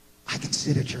 I can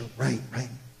sit at your right.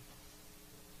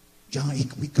 John,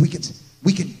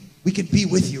 we can be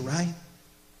with you, right?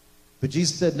 But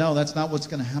Jesus said, no, that's not what's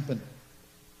going to happen.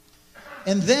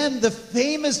 And then the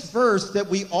famous verse that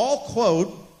we all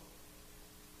quote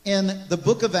in the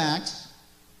book of Acts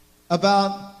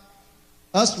about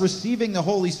us receiving the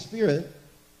Holy Spirit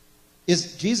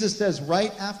is Jesus says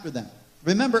right after that.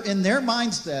 Remember, in their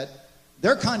mindset,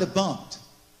 they're kind of bummed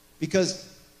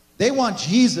because they want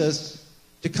Jesus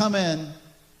to come in,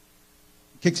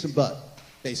 kick some butt,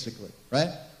 basically,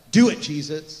 right? Do it,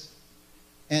 Jesus.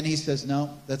 And he says,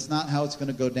 no, that's not how it's going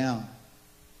to go down.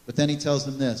 But then he tells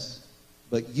them this,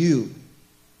 but you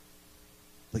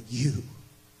will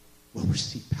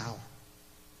receive power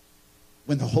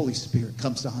when the Holy Spirit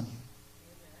comes on you.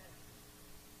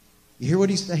 You hear what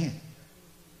he's saying?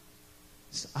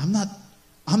 I'm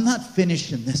not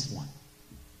finishing this one.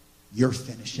 You're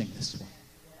finishing this one.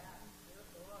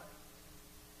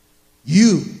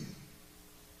 You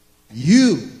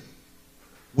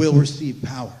will receive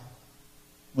power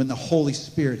when the Holy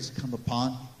Spirit has come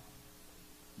upon you.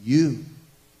 You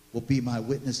will be my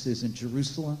witnesses in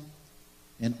Jerusalem,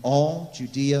 in all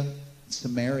Judea and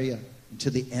Samaria, and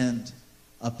to the end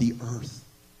of the earth.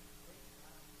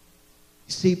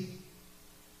 You see,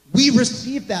 we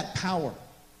receive that power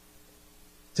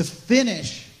to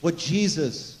finish what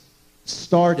Jesus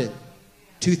started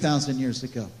 2,000 years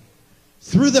ago.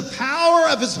 Through the power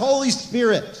of his Holy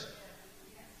Spirit.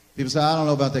 People say, I don't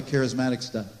know about that charismatic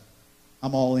stuff.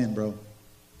 I'm all in, bro.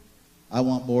 I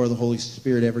want more of the Holy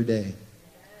Spirit every day.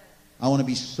 I want to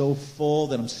be so full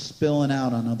that I'm spilling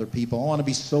out on other people. I want to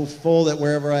be so full that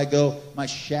wherever I go, my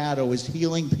shadow is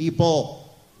healing people.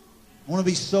 I want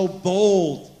to be so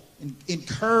bold and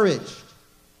encouraged.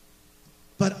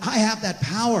 But I have that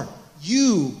power.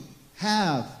 You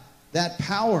have that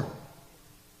power.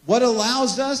 What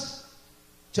allows us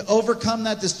to overcome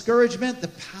that discouragement? The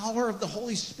power of the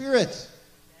Holy Spirit.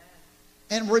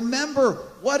 And remember,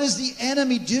 what is the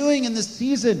enemy doing in this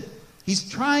season? He's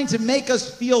trying to make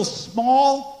us feel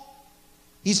small.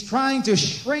 He's trying to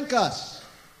shrink us.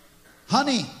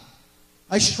 Honey,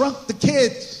 I shrunk the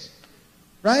kids.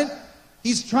 Right?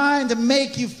 He's trying to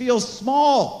make you feel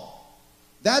small.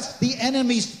 That's the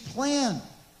enemy's plan.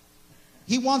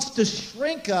 He wants to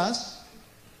shrink us.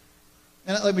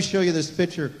 And let me show you this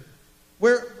picture.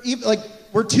 We're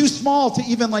too small to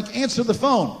even answer the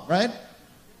phone, right?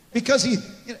 Because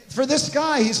for this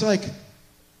guy, he's like,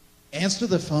 answer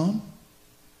the phone?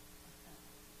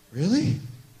 Really?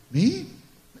 Me?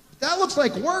 That looks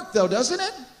like work, though, doesn't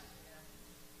it?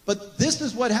 But this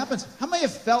is what happens. How many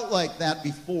have felt like that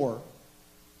before,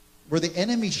 where the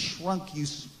enemy shrunk you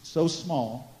so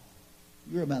small,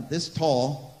 you're about this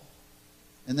tall,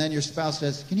 and then your spouse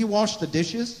says, can you wash the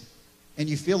dishes? And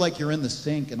you feel like you're in the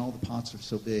sink and all the pots are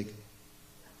so big.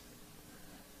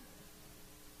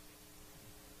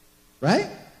 Right?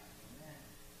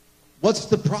 What's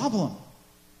the problem?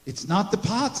 It's not the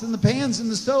pots and the pans and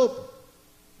the soap.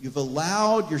 You've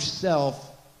allowed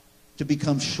yourself to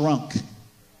become shrunk.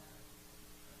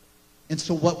 And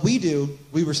so what we do,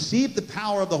 we receive the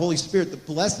power of the Holy Spirit, the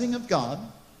blessing of God,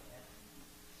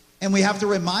 and we have to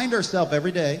remind ourselves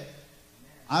every day,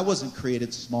 I wasn't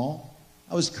created small.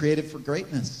 I was created for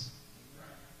greatness.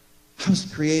 I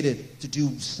was created to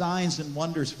do signs and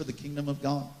wonders for the kingdom of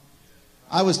God.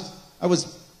 I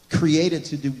was created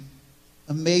to do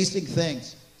amazing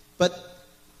things. But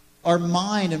our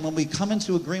mind, and when we come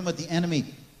into agreement with the enemy,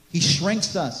 he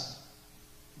shrinks us.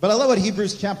 But I love what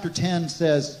Hebrews chapter 10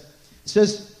 says. It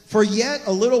says, for yet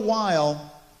a little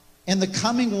while, and the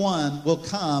coming one will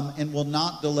come and will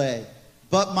not delay.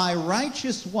 But my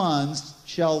righteous ones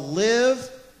shall live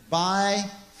by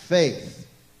faith.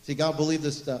 See, God believed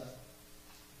this stuff.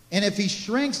 And if he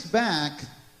shrinks back,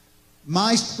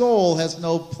 my soul has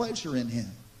no pleasure in him.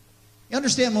 You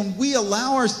understand, when we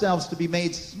allow ourselves to be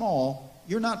made small,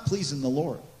 you're not pleasing the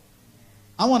Lord.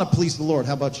 I want to please the Lord.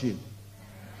 How about you?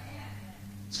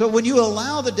 So when you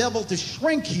allow the devil to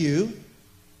shrink you,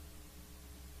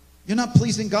 you're not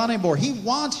pleasing God anymore. He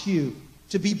wants you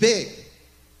to be big.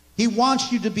 He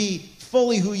wants you to be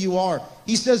fully who you are.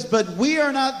 He says, but we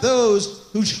are not those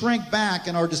who shrink back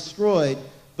and are destroyed,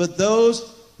 but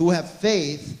those who have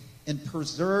faith and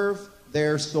preserve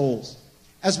their souls.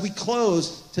 As we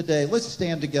close today, let's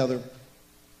stand together.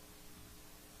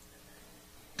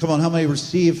 Come on, how many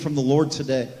received from the Lord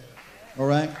today? All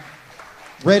right?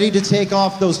 Ready to take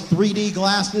off those 3D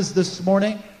glasses this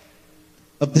morning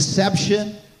of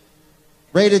deception?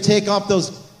 Ready to take off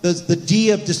the D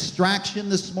of distraction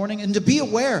this morning? And to be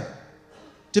aware,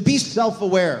 to be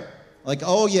self-aware. Like,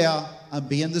 oh yeah, I'm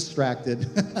being distracted.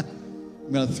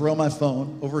 I'm going to throw my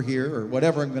phone over here or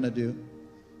whatever I'm going to do.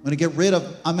 I'm going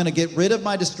to get rid of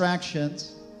my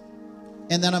distractions.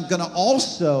 And then I'm going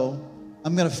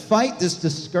to fight this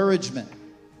discouragement.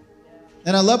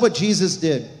 And I love what Jesus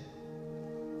did.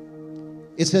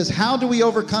 It says, how do we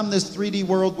overcome this 3D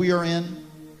world we are in?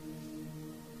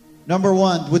 Number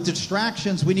one, with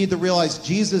distractions, we need to realize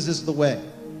Jesus is the way.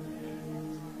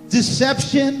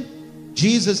 Deception,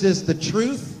 Jesus is the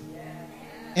truth.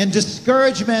 And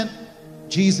discouragement,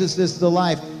 Jesus is the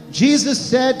life. Jesus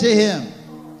said to him,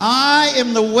 I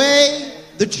am the way,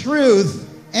 the truth,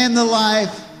 and the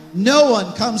life. No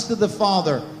one comes to the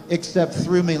Father except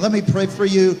through me. Let me pray for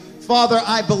you. Father,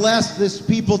 I bless this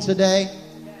people today.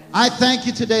 I thank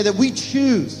you today that we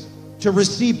choose to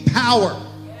receive power.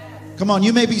 Come on,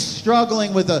 you may be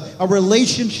struggling with a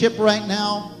relationship right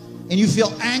now, and you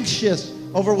feel anxious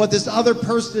over what this other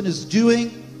person is doing,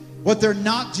 what they're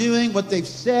not doing, what they've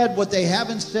said, what they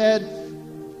haven't said.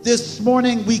 This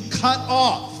morning, we cut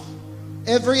off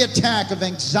every attack of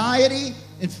anxiety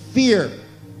and fear.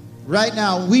 Right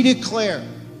now, we declare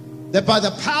that by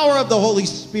the power of the Holy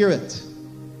Spirit,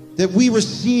 that we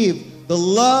receive the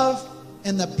love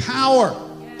and the power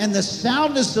and the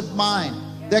soundness of mind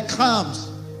that comes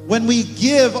when we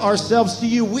give ourselves to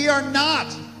you. We are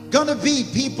not going to be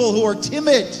people who are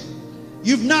timid.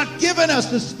 You've not given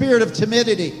us the spirit of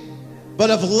timidity,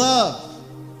 but of love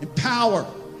and power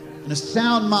and a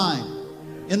sound mind.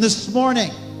 And this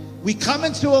morning, we come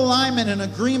into alignment and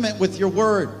agreement with your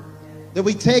word, that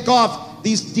we take off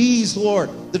these D's, Lord,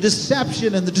 the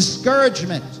deception and the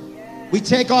discouragement. We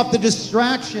take off the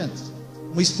distractions.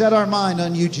 We set our mind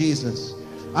on you, Jesus.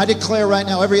 I declare right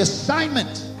now, every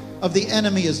assignment of the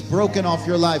enemy is broken off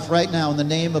your life right now in the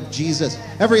name of Jesus.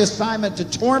 Every assignment to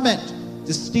torment,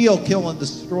 to steal, kill, and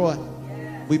destroy,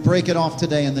 we break it off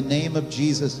today in the name of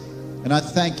Jesus. And I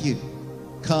thank you.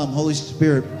 Come, Holy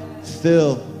Spirit,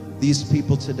 fill these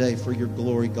people today for your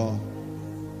glory, God.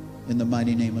 In the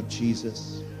mighty name of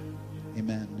Jesus.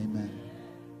 Amen. Amen.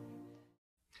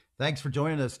 Thanks for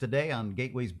joining us today on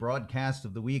Gateway's broadcast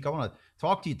of the week. I want to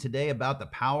talk to you today about the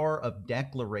power of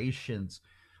declarations.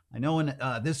 I know in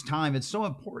this time, it's so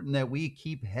important that we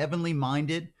keep heavenly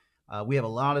minded. We have a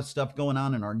lot of stuff going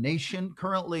on in our nation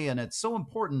currently, and it's so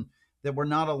important that we're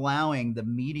not allowing the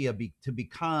media to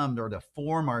become or to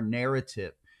form our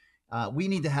narrative. We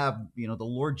need to have, the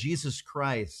Lord Jesus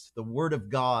Christ, the Word of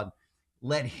God.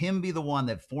 Let him be the one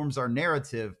that forms our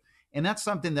narrative. And that's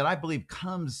something that I believe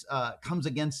comes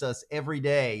against us every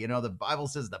day. The Bible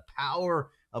says the power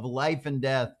of life and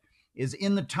death is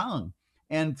in the tongue.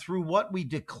 And through what we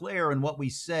declare and what we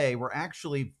say, we're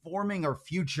actually forming our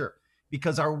future,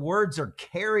 because our words are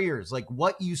carriers. Like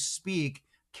what you speak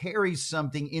carries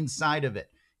something inside of it,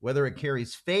 whether it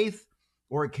carries faith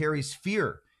or it carries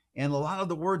fear. And a lot of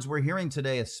the words we're hearing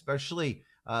today, especially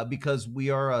because we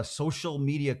are a social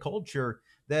media culture,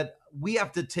 that we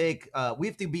have to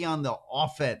be on the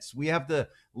offense. We have to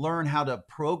learn how to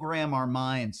program our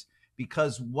minds,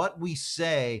 because what we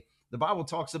say, the Bible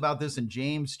talks about this in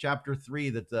James chapter 3,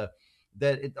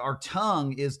 that our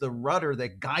tongue is the rudder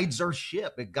that guides our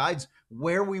ship. It guides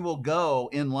where we will go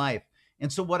in life.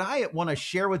 And so what I want to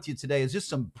share with you today is just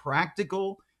some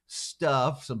practical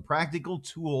stuff, some practical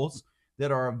tools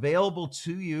that are available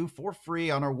to you for free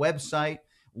on our website,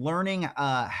 learning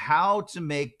how to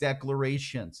make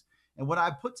declarations. And what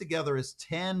I put together is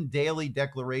 10 daily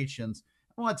declarations.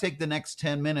 I want to take the next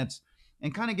 10 minutes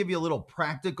and kind of give you a little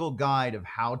practical guide of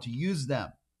how to use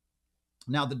them.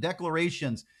 Now, the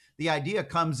declarations, the idea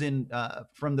comes in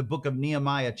from the book of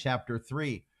Nehemiah, chapter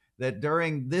 3, that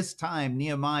during this time,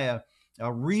 Nehemiah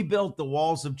rebuilt the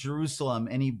walls of Jerusalem,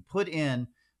 and he put in,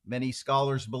 many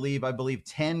scholars believe,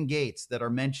 10 gates that are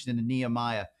mentioned in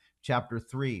Nehemiah chapter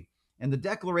 3. And the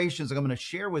declarations I'm going to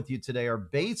share with you today are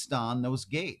based on those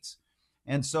gates.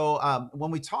 And so when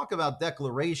we talk about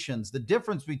declarations, the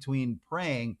difference between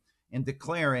praying and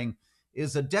declaring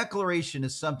is a declaration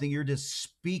is something you're just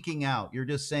speaking out. You're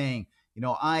just saying,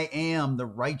 I am the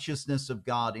righteousness of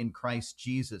God in Christ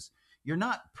Jesus. You're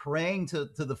not praying to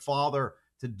the Father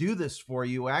to do this for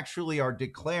you. You actually are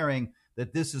declaring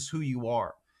that this is who you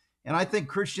are. And I think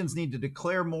Christians need to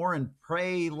declare more and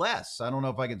pray less. I don't know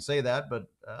if I can say that, but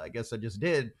I guess I just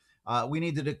did. We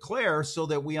need to declare so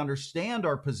that we understand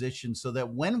our position, so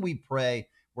that when we pray,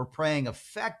 we're praying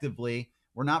effectively.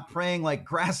 We're not praying like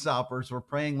grasshoppers. We're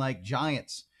praying like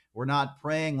giants. We're not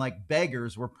praying like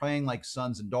beggars. We're praying like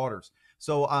sons and daughters.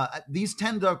 So these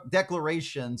 10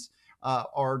 declarations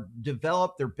are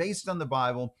developed. They're based on the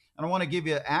Bible. And I want to give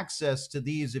you access to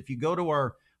these. If you go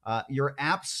to your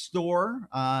app store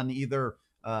on either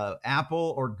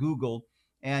Apple or Google,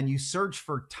 and you search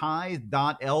for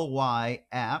tithe.ly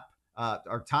app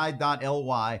or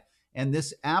tithe.ly, and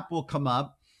this app will come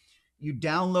up. You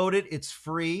download it, it's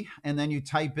free, and then you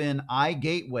type in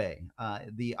iGateway,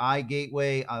 the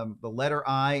iGateway, the letter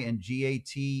I and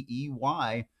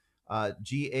Gateway,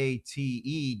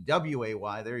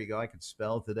 Gateway. There you go. I can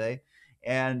spell today.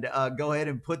 And go ahead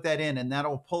and put that in, and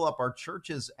that'll pull up our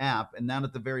church's app. And down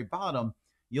at the very bottom,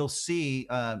 you'll see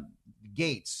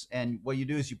gates. And what you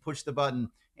do is you push the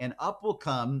button, and up will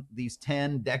come these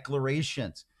 10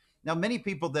 declarations. Now, many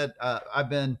people that I've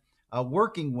been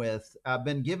working with, I've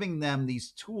been giving them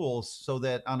these tools so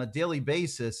that on a daily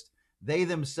basis, they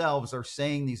themselves are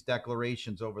saying these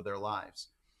declarations over their lives.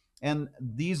 And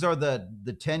these are the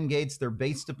 10 gates they're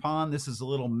based upon. This is a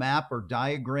little map or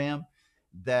diagram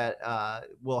that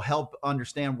will help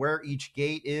understand where each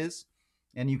gate is.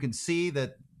 And you can see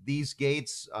that these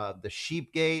gates, the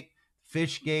sheep gate,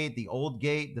 fish gate, the old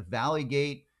gate, the valley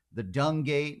gate, the dung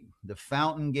gate, the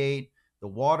fountain gate, the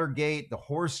water gate, the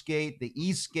horse gate, the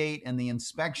east gate, and the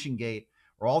inspection gate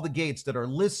are all the gates that are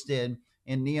listed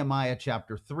in Nehemiah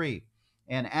chapter 3.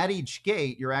 And at each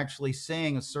gate, you're actually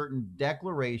saying a certain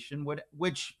declaration,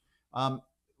 which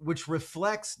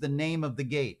reflects the name of the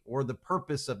gate or the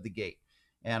purpose of the gate.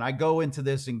 And I go into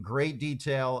this in great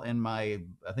detail in my,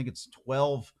 I think it's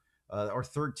 12 or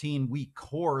 13-week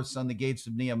course on the gates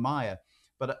of Nehemiah.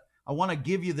 But I want to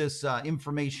give you this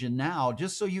information now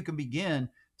just so you can begin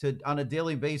to, on a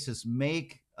daily basis,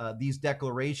 make these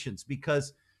declarations,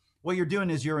 because what you're doing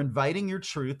is you're inviting your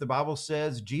truth. The Bible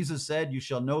says, Jesus said, you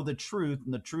shall know the truth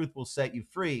and the truth will set you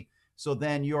free. So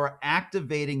then you're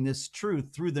activating this truth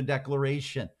through the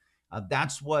declaration.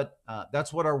 That's what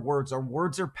our words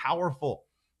are powerful.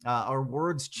 Our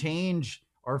words change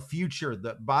our future.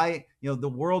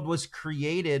 The world was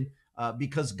created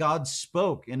because God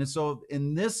spoke. And so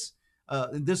in this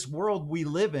world we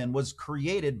live in was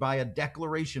created by a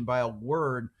declaration, by a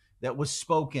word that was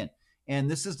spoken. And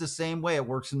this is the same way it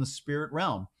works in the spirit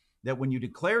realm, that when you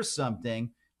declare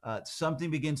something, something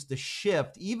begins to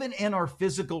shift, even in our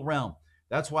physical realm.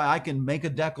 That's why I can make a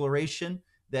declaration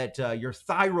that your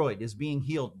thyroid is being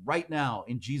healed right now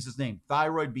in Jesus' name.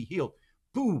 Thyroid be healed.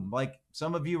 Boom. Like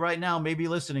some of you right now may be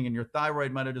listening and your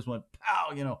thyroid might have just went pow,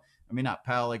 I mean, not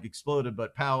pow like exploded,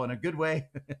 but pow in a good way.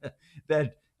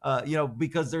 That,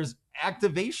 because there's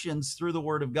activations through the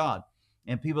word of God.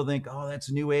 And people think, oh,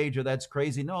 that's new age or that's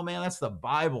crazy. No, man, that's the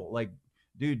Bible. Like,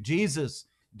 dude, Jesus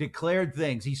declared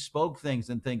things. He spoke things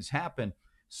and things happen.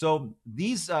 So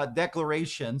these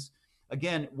declarations,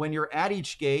 again, when you're at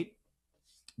each gate,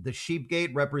 the sheep gate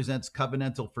represents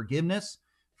covenantal forgiveness.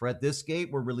 For at this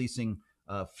gate, we're releasing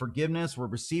forgiveness. We're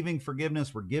receiving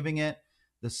forgiveness. We're giving it.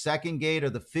 The second gate, or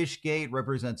the fish gate,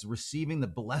 represents receiving the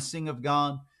blessing of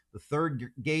God. The third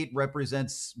gate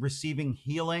represents receiving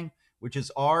healing, which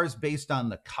is ours based on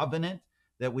the covenant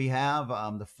that we have.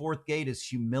 The fourth gate is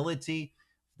humility.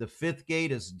 The fifth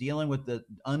gate is dealing with the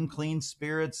unclean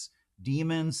spirits,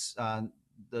 demons.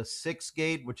 The sixth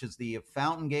gate, which is the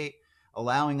fountain gate,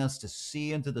 allowing us to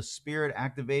see into the spirit,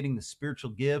 activating the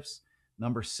spiritual gifts.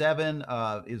 Number 7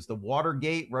 is the water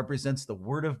gate, represents the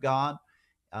word of God.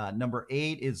 Number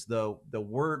 8 is the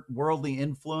worldly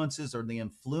influences, or the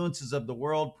influences of the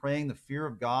world, praying the fear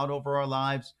of God over our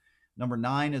lives. Number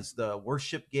 9 is the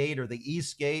worship gate, or the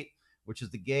east gate, which is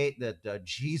the gate that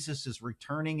Jesus is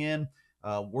returning in,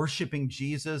 worshiping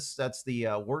Jesus. That's the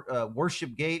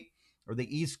worship gate, or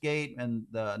the east gate. And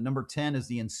number 10 is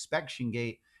the inspection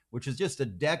gate, which is just a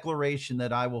declaration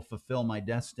that I will fulfill my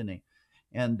destiny.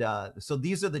 And so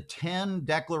these are the 10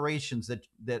 declarations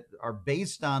that are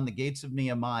based on the gates of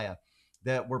Nehemiah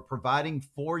that we're providing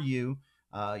for you.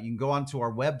 You can go onto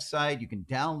our website. You can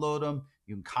download them.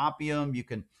 You can copy them. You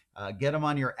can get them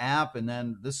on your app. And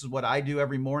then this is what I do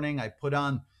every morning. I put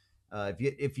on,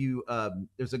 if you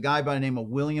there's a guy by the name of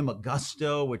William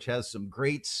Augusto, which has some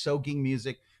great soaking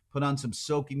music. Put on some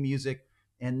soaking music.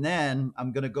 And then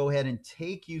I'm going to go ahead and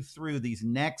take you through these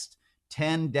next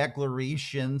 10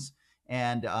 declarations.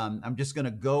 And I'm just going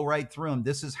to go right through them.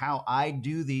 This is how I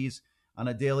do these on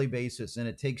a daily basis. And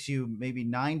it takes you maybe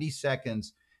 90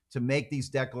 seconds to make these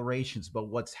declarations. But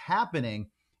what's happening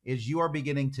is you are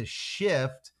beginning to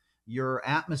shift your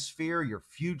atmosphere, your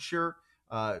future,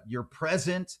 your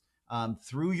present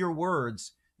through your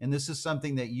words. And this is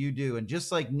something that you do. And just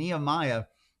like Nehemiah,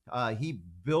 he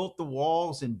built the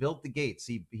walls and built the gates.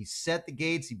 He set the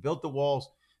gates. He built the walls.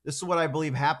 This is what I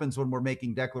believe happens when we're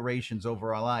making declarations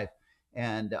over our life.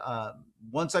 And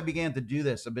once I began to do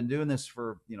this, I've been doing this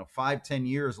for 5-10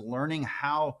 years, learning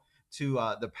how to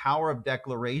the power of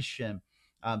declaration.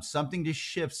 Something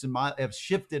just have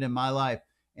shifted in my life,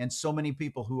 and so many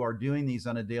people who are doing these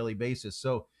on a daily basis.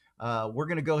 So we're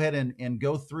going to go ahead and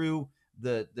go through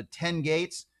the 10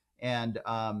 gates. And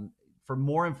for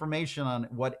more information on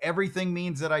what everything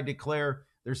means that I declare,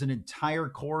 there's an entire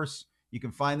course. You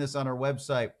can find this on our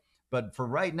website. But for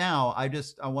right now, I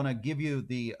want to give you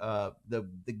the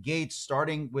gates,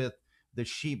 starting with the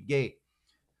sheep gate.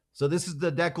 So this is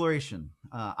the declaration.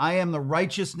 I am the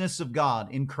righteousness of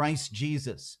God in Christ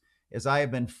Jesus. As I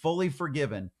have been fully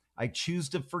forgiven, I choose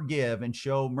to forgive and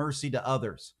show mercy to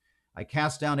others. I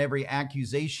cast down every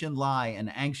accusation, lie, and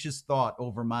anxious thought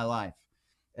over my life.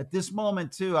 At this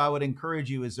moment, too, I would encourage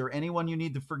you, is there anyone you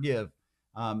need to forgive?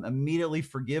 Immediately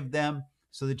forgive them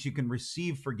so that you can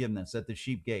receive forgiveness at the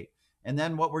sheep gate. And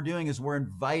then what we're doing is we're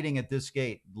inviting at this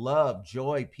gate love,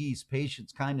 joy, peace,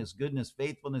 patience, kindness, goodness,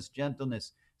 faithfulness,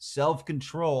 gentleness,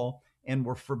 self-control, and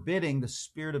we're forbidding the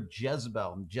spirit of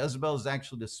Jezebel. And Jezebel is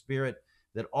actually the spirit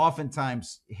that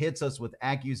oftentimes hits us with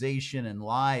accusation and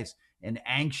lies and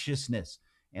anxiousness.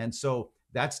 And so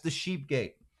that's the sheep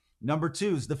gate. Number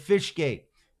 2 is the fish gate.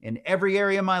 In every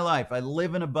area of my life, I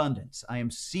live in abundance. I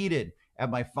am seated at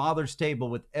my Father's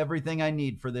table with everything I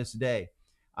need for this day.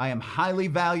 I am highly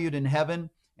valued in heaven,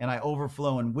 and I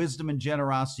overflow in wisdom and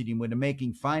generosity when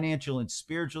making financial and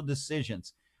spiritual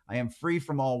decisions. I am free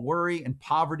from all worry and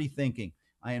poverty thinking.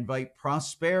 I invite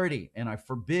prosperity, and I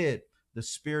forbid the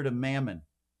spirit of mammon.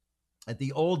 At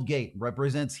the old gate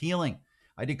represents healing.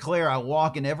 I declare I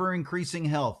walk in ever increasing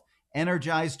health,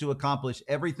 energized to accomplish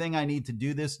everything I need to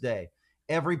do this day.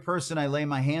 Every person I lay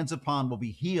my hands upon will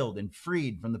be healed and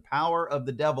freed from the power of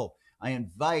the devil. I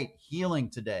invite healing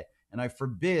today, and I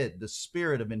forbid the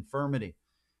spirit of infirmity.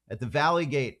 At the valley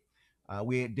gate,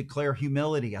 we declare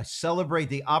humility. I celebrate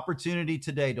the opportunity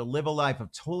today to live a life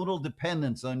of total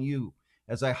dependence on you.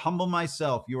 As I humble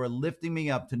myself, you are lifting me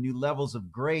up to new levels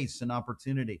of grace and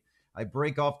opportunity. I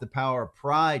break off the power of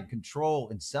pride, control,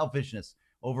 and selfishness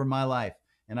over my life.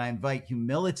 And I invite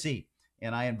humility,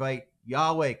 and I invite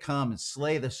Yahweh, come and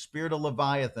slay the spirit of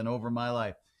Leviathan over my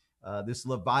life. This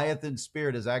Leviathan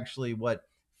spirit is actually what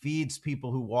feeds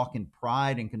people who walk in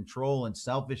pride and control and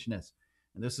selfishness.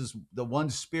 And this is the one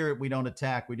spirit we don't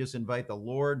attack. We just invite the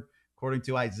Lord, according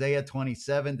to Isaiah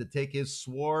 27, to take his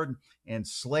sword and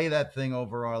slay that thing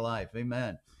over our life.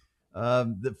 Amen.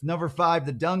 Number 5,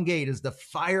 the dung gate is the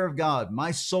fire of God.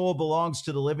 My soul belongs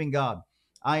to the living God.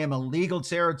 I am a legal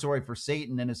territory for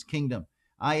Satan and his kingdom.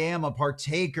 I am a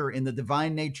partaker in the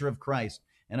divine nature of Christ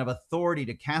and have authority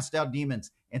to cast out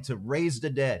demons and to raise the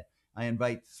dead. I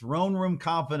invite throne room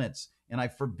confidence, and I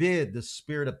forbid the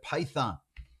spirit of Python.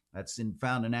 That's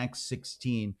found in Acts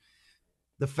 16.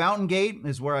 The fountain gate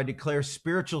is where I declare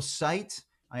spiritual sight.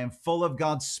 I am full of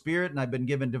God's spirit, and I've been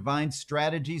given divine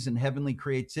strategies and heavenly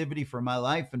creativity for my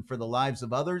life and for the lives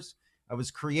of others. I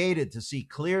was created to see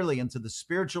clearly into the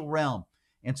spiritual realm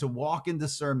and to walk in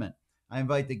discernment. I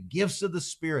invite the gifts of the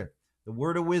Spirit, the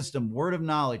word of wisdom, word of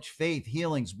knowledge, faith,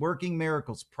 healings, working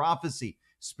miracles, prophecy,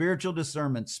 spiritual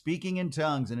discernment, speaking in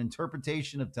tongues, and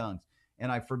interpretation of tongues. And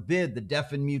I forbid the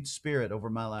deaf and mute spirit over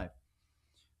my life.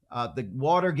 The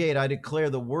water gate, I declare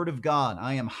the word of God.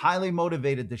 I am highly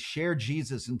motivated to share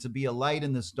Jesus and to be a light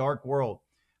in this dark world.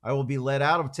 I will be led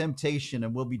out of temptation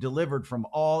and will be delivered from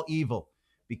all evil.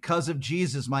 Because of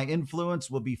Jesus, my influence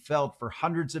will be felt for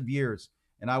hundreds of years,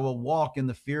 and I will walk in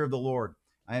the fear of the Lord.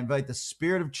 I invite the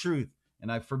spirit of truth,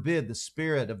 and I forbid the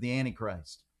spirit of the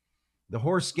Antichrist. The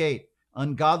horse gate,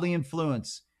 ungodly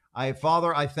influence.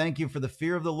 Father, I thank you for the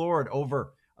fear of the Lord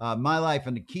over my life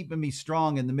and to keeping me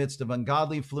strong in the midst of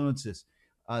ungodly influences.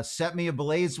 Set me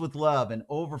ablaze with love and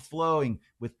overflowing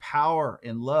with power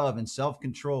and love and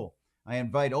self-control. I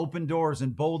invite open doors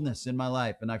and boldness in my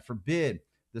life, and I forbid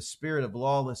the spirit of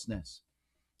lawlessness.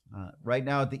 Right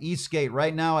now at the East Gate,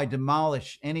 right now I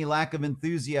demolish any lack of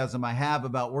enthusiasm I have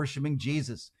about worshiping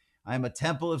Jesus. I am a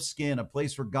temple of skin, a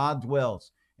place where God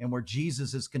dwells and where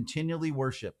Jesus is continually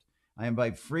worshiped. I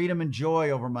invite freedom and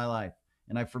joy over my life,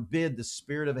 and I forbid the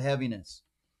spirit of heaviness.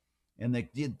 In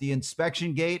the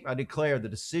inspection gate, I declare the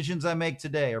decisions I make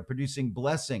today are producing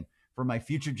blessing for my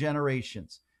future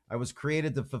generations. I was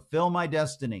created to fulfill my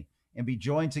destiny and be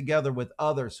joined together with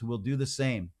others who will do the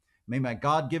same. May my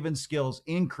God-given skills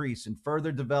increase and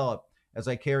further develop as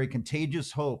I carry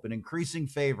contagious hope and increasing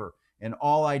favor in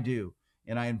all I do.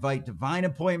 And I invite divine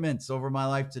appointments over my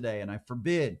life today, and I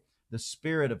forbid the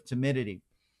spirit of timidity.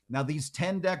 Now, these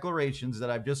 10 declarations that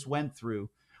I've just went through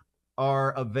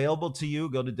are available to you.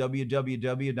 Go to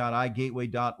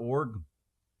www.igateway.org.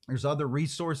 There's other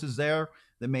resources there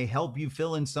that may help you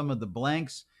fill in some of the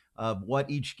blanks of what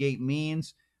each gate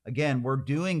means. Again, we're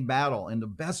doing battle, and the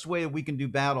best way we can do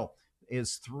battle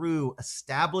is through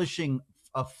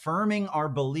affirming our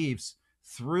beliefs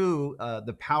through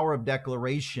the power of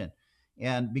declaration.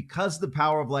 And because the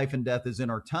power of life and death is in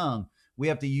our tongue, we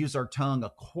have to use our tongue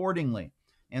accordingly.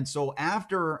 And so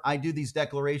after I do these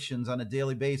declarations on a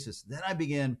daily basis, then I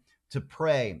begin to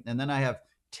pray. And then I have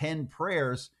 10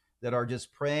 prayers that are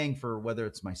just praying for whether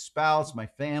it's my spouse, my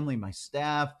family, my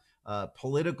staff,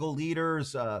 political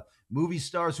leaders, movie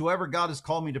stars, whoever God has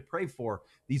called me to pray for.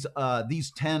 These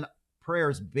 10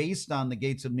 prayers based on the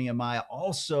gates of Nehemiah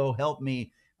also help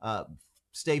me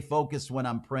stay focused when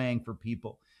I'm praying for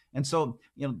people. And so,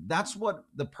 that's what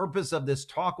the purpose of this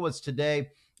talk was today.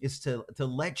 is to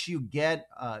let you get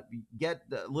a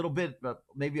little bit,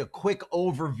 maybe a quick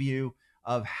overview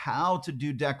of how to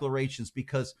do declarations,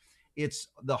 because it's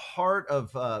the heart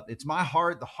of it's my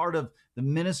heart, the heart of the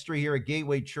ministry here at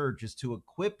Gateway Church is to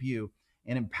equip you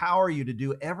and empower you to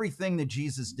do everything that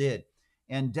Jesus did.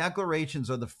 And declarations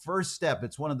are the first step.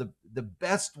 It's one of the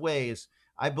best ways,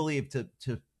 I believe, to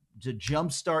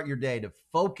jumpstart your day, to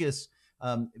focus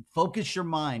your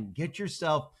mind, get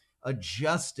yourself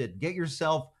adjusted, get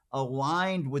yourself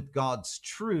aligned with God's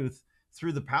truth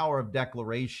through the power of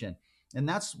declaration. And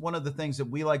that's one of the things that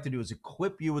we like to do, is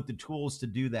equip you with the tools to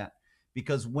do that.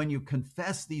 Because when you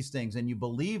confess these things and you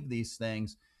believe these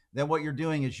things, then what you're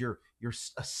doing is you're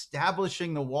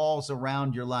establishing the walls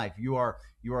around your life. You are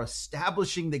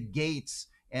establishing the gates,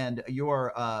 and you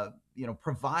are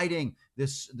providing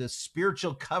this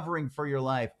spiritual covering for your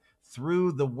life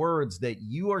through the words that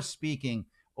you are speaking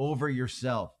over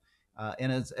yourself.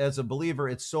 And as a believer,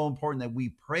 it's so important that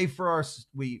we pray for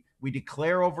we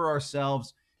declare over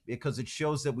ourselves, because it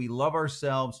shows that we love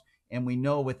ourselves, and we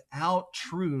know without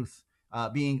truth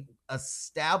being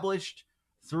established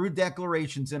through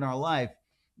declarations in our life,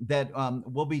 that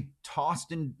we'll be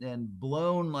tossed and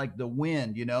blown like the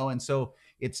wind, And so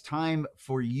it's time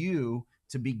for you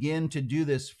to begin to do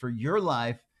this for your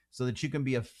life, so that you can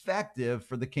be effective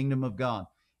for the kingdom of God.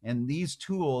 And these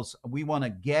tools we want to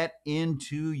get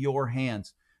into your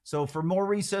hands. So for more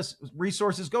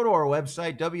resources, go to our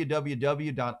website,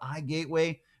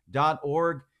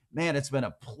 www.igateway.org. Man, it's been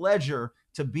a pleasure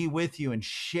to be with you and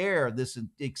share this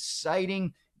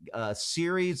exciting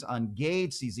series on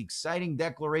gates, these exciting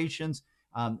declarations.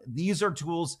 These are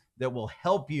tools that will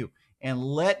help you, and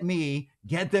let me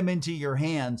get them into your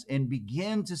hands and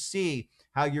begin to see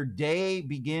how your day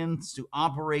begins to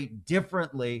operate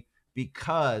differently,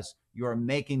 because you are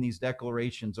making these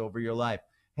declarations over your life.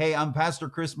 Hey, I'm Pastor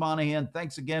Chris Monaghan.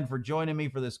 Thanks again for joining me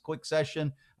for this quick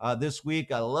session this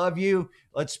week. I love you.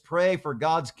 Let's pray for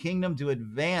God's kingdom to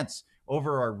advance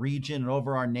over our region and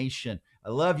over our nation. I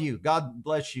love you. God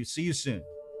bless you. See you soon.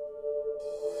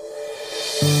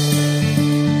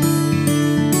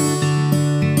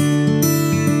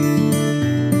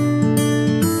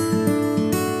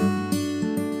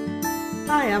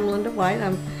 Hi, I'm Linda White.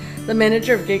 I'm the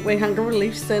manager of Gateway Hunger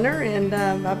Relief Center, and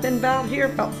I've been here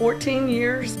about 14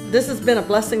 years. This has been a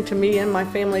blessing to me and my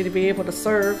family to be able to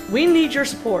serve. We need your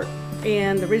support,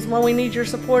 and the reason why we need your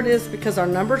support is because our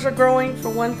numbers are growing, for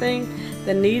one thing.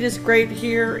 The need is great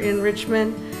here in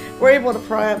Richmond. We're able to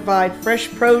provide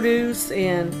fresh produce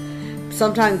and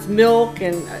sometimes milk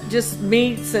and just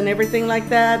meats and everything like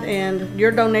that, and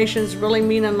your donations really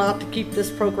mean a lot to keep this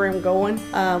program going.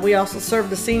 We also serve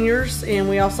the seniors, and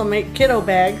we also make kiddo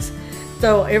bags,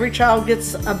 so every child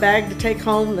gets a bag to take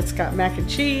home that's got mac and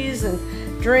cheese and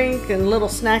drink and little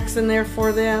snacks in there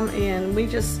for them. And we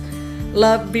just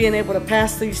love being able to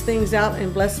pass these things out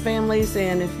and bless families.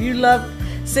 And if you love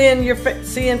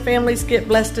seeing families get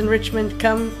blessed in Richmond,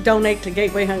 come donate to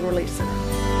Gateway Hunger Relief Center.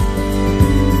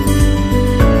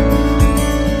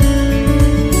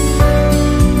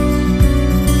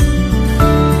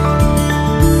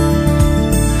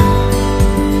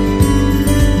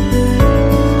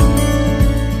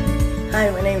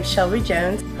 Shelby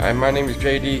Jones. Hi, my name is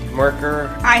JD Marker.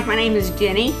 Hi, my name is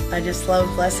Jenny. I just love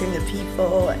blessing the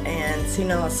people and seeing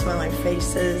all the smiling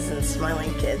faces and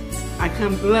smiling kids. I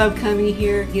love coming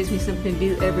here. It gives me something to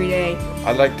do every day.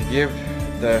 I like to give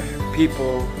the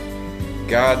people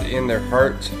God in their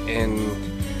hearts, and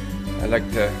I like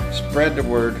to spread the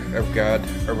word of God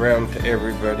around to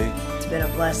everybody. It's been a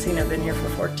blessing. I've been here for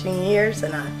 14 years,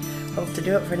 and I hope to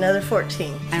do it for another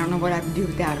 14. I don't know what I would do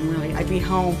without him, really. I'd be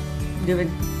home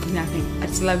doing nothing. I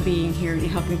just love being here and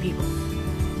helping people.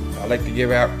 I like to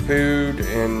give out food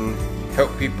and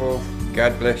help people.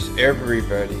 God bless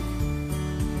everybody.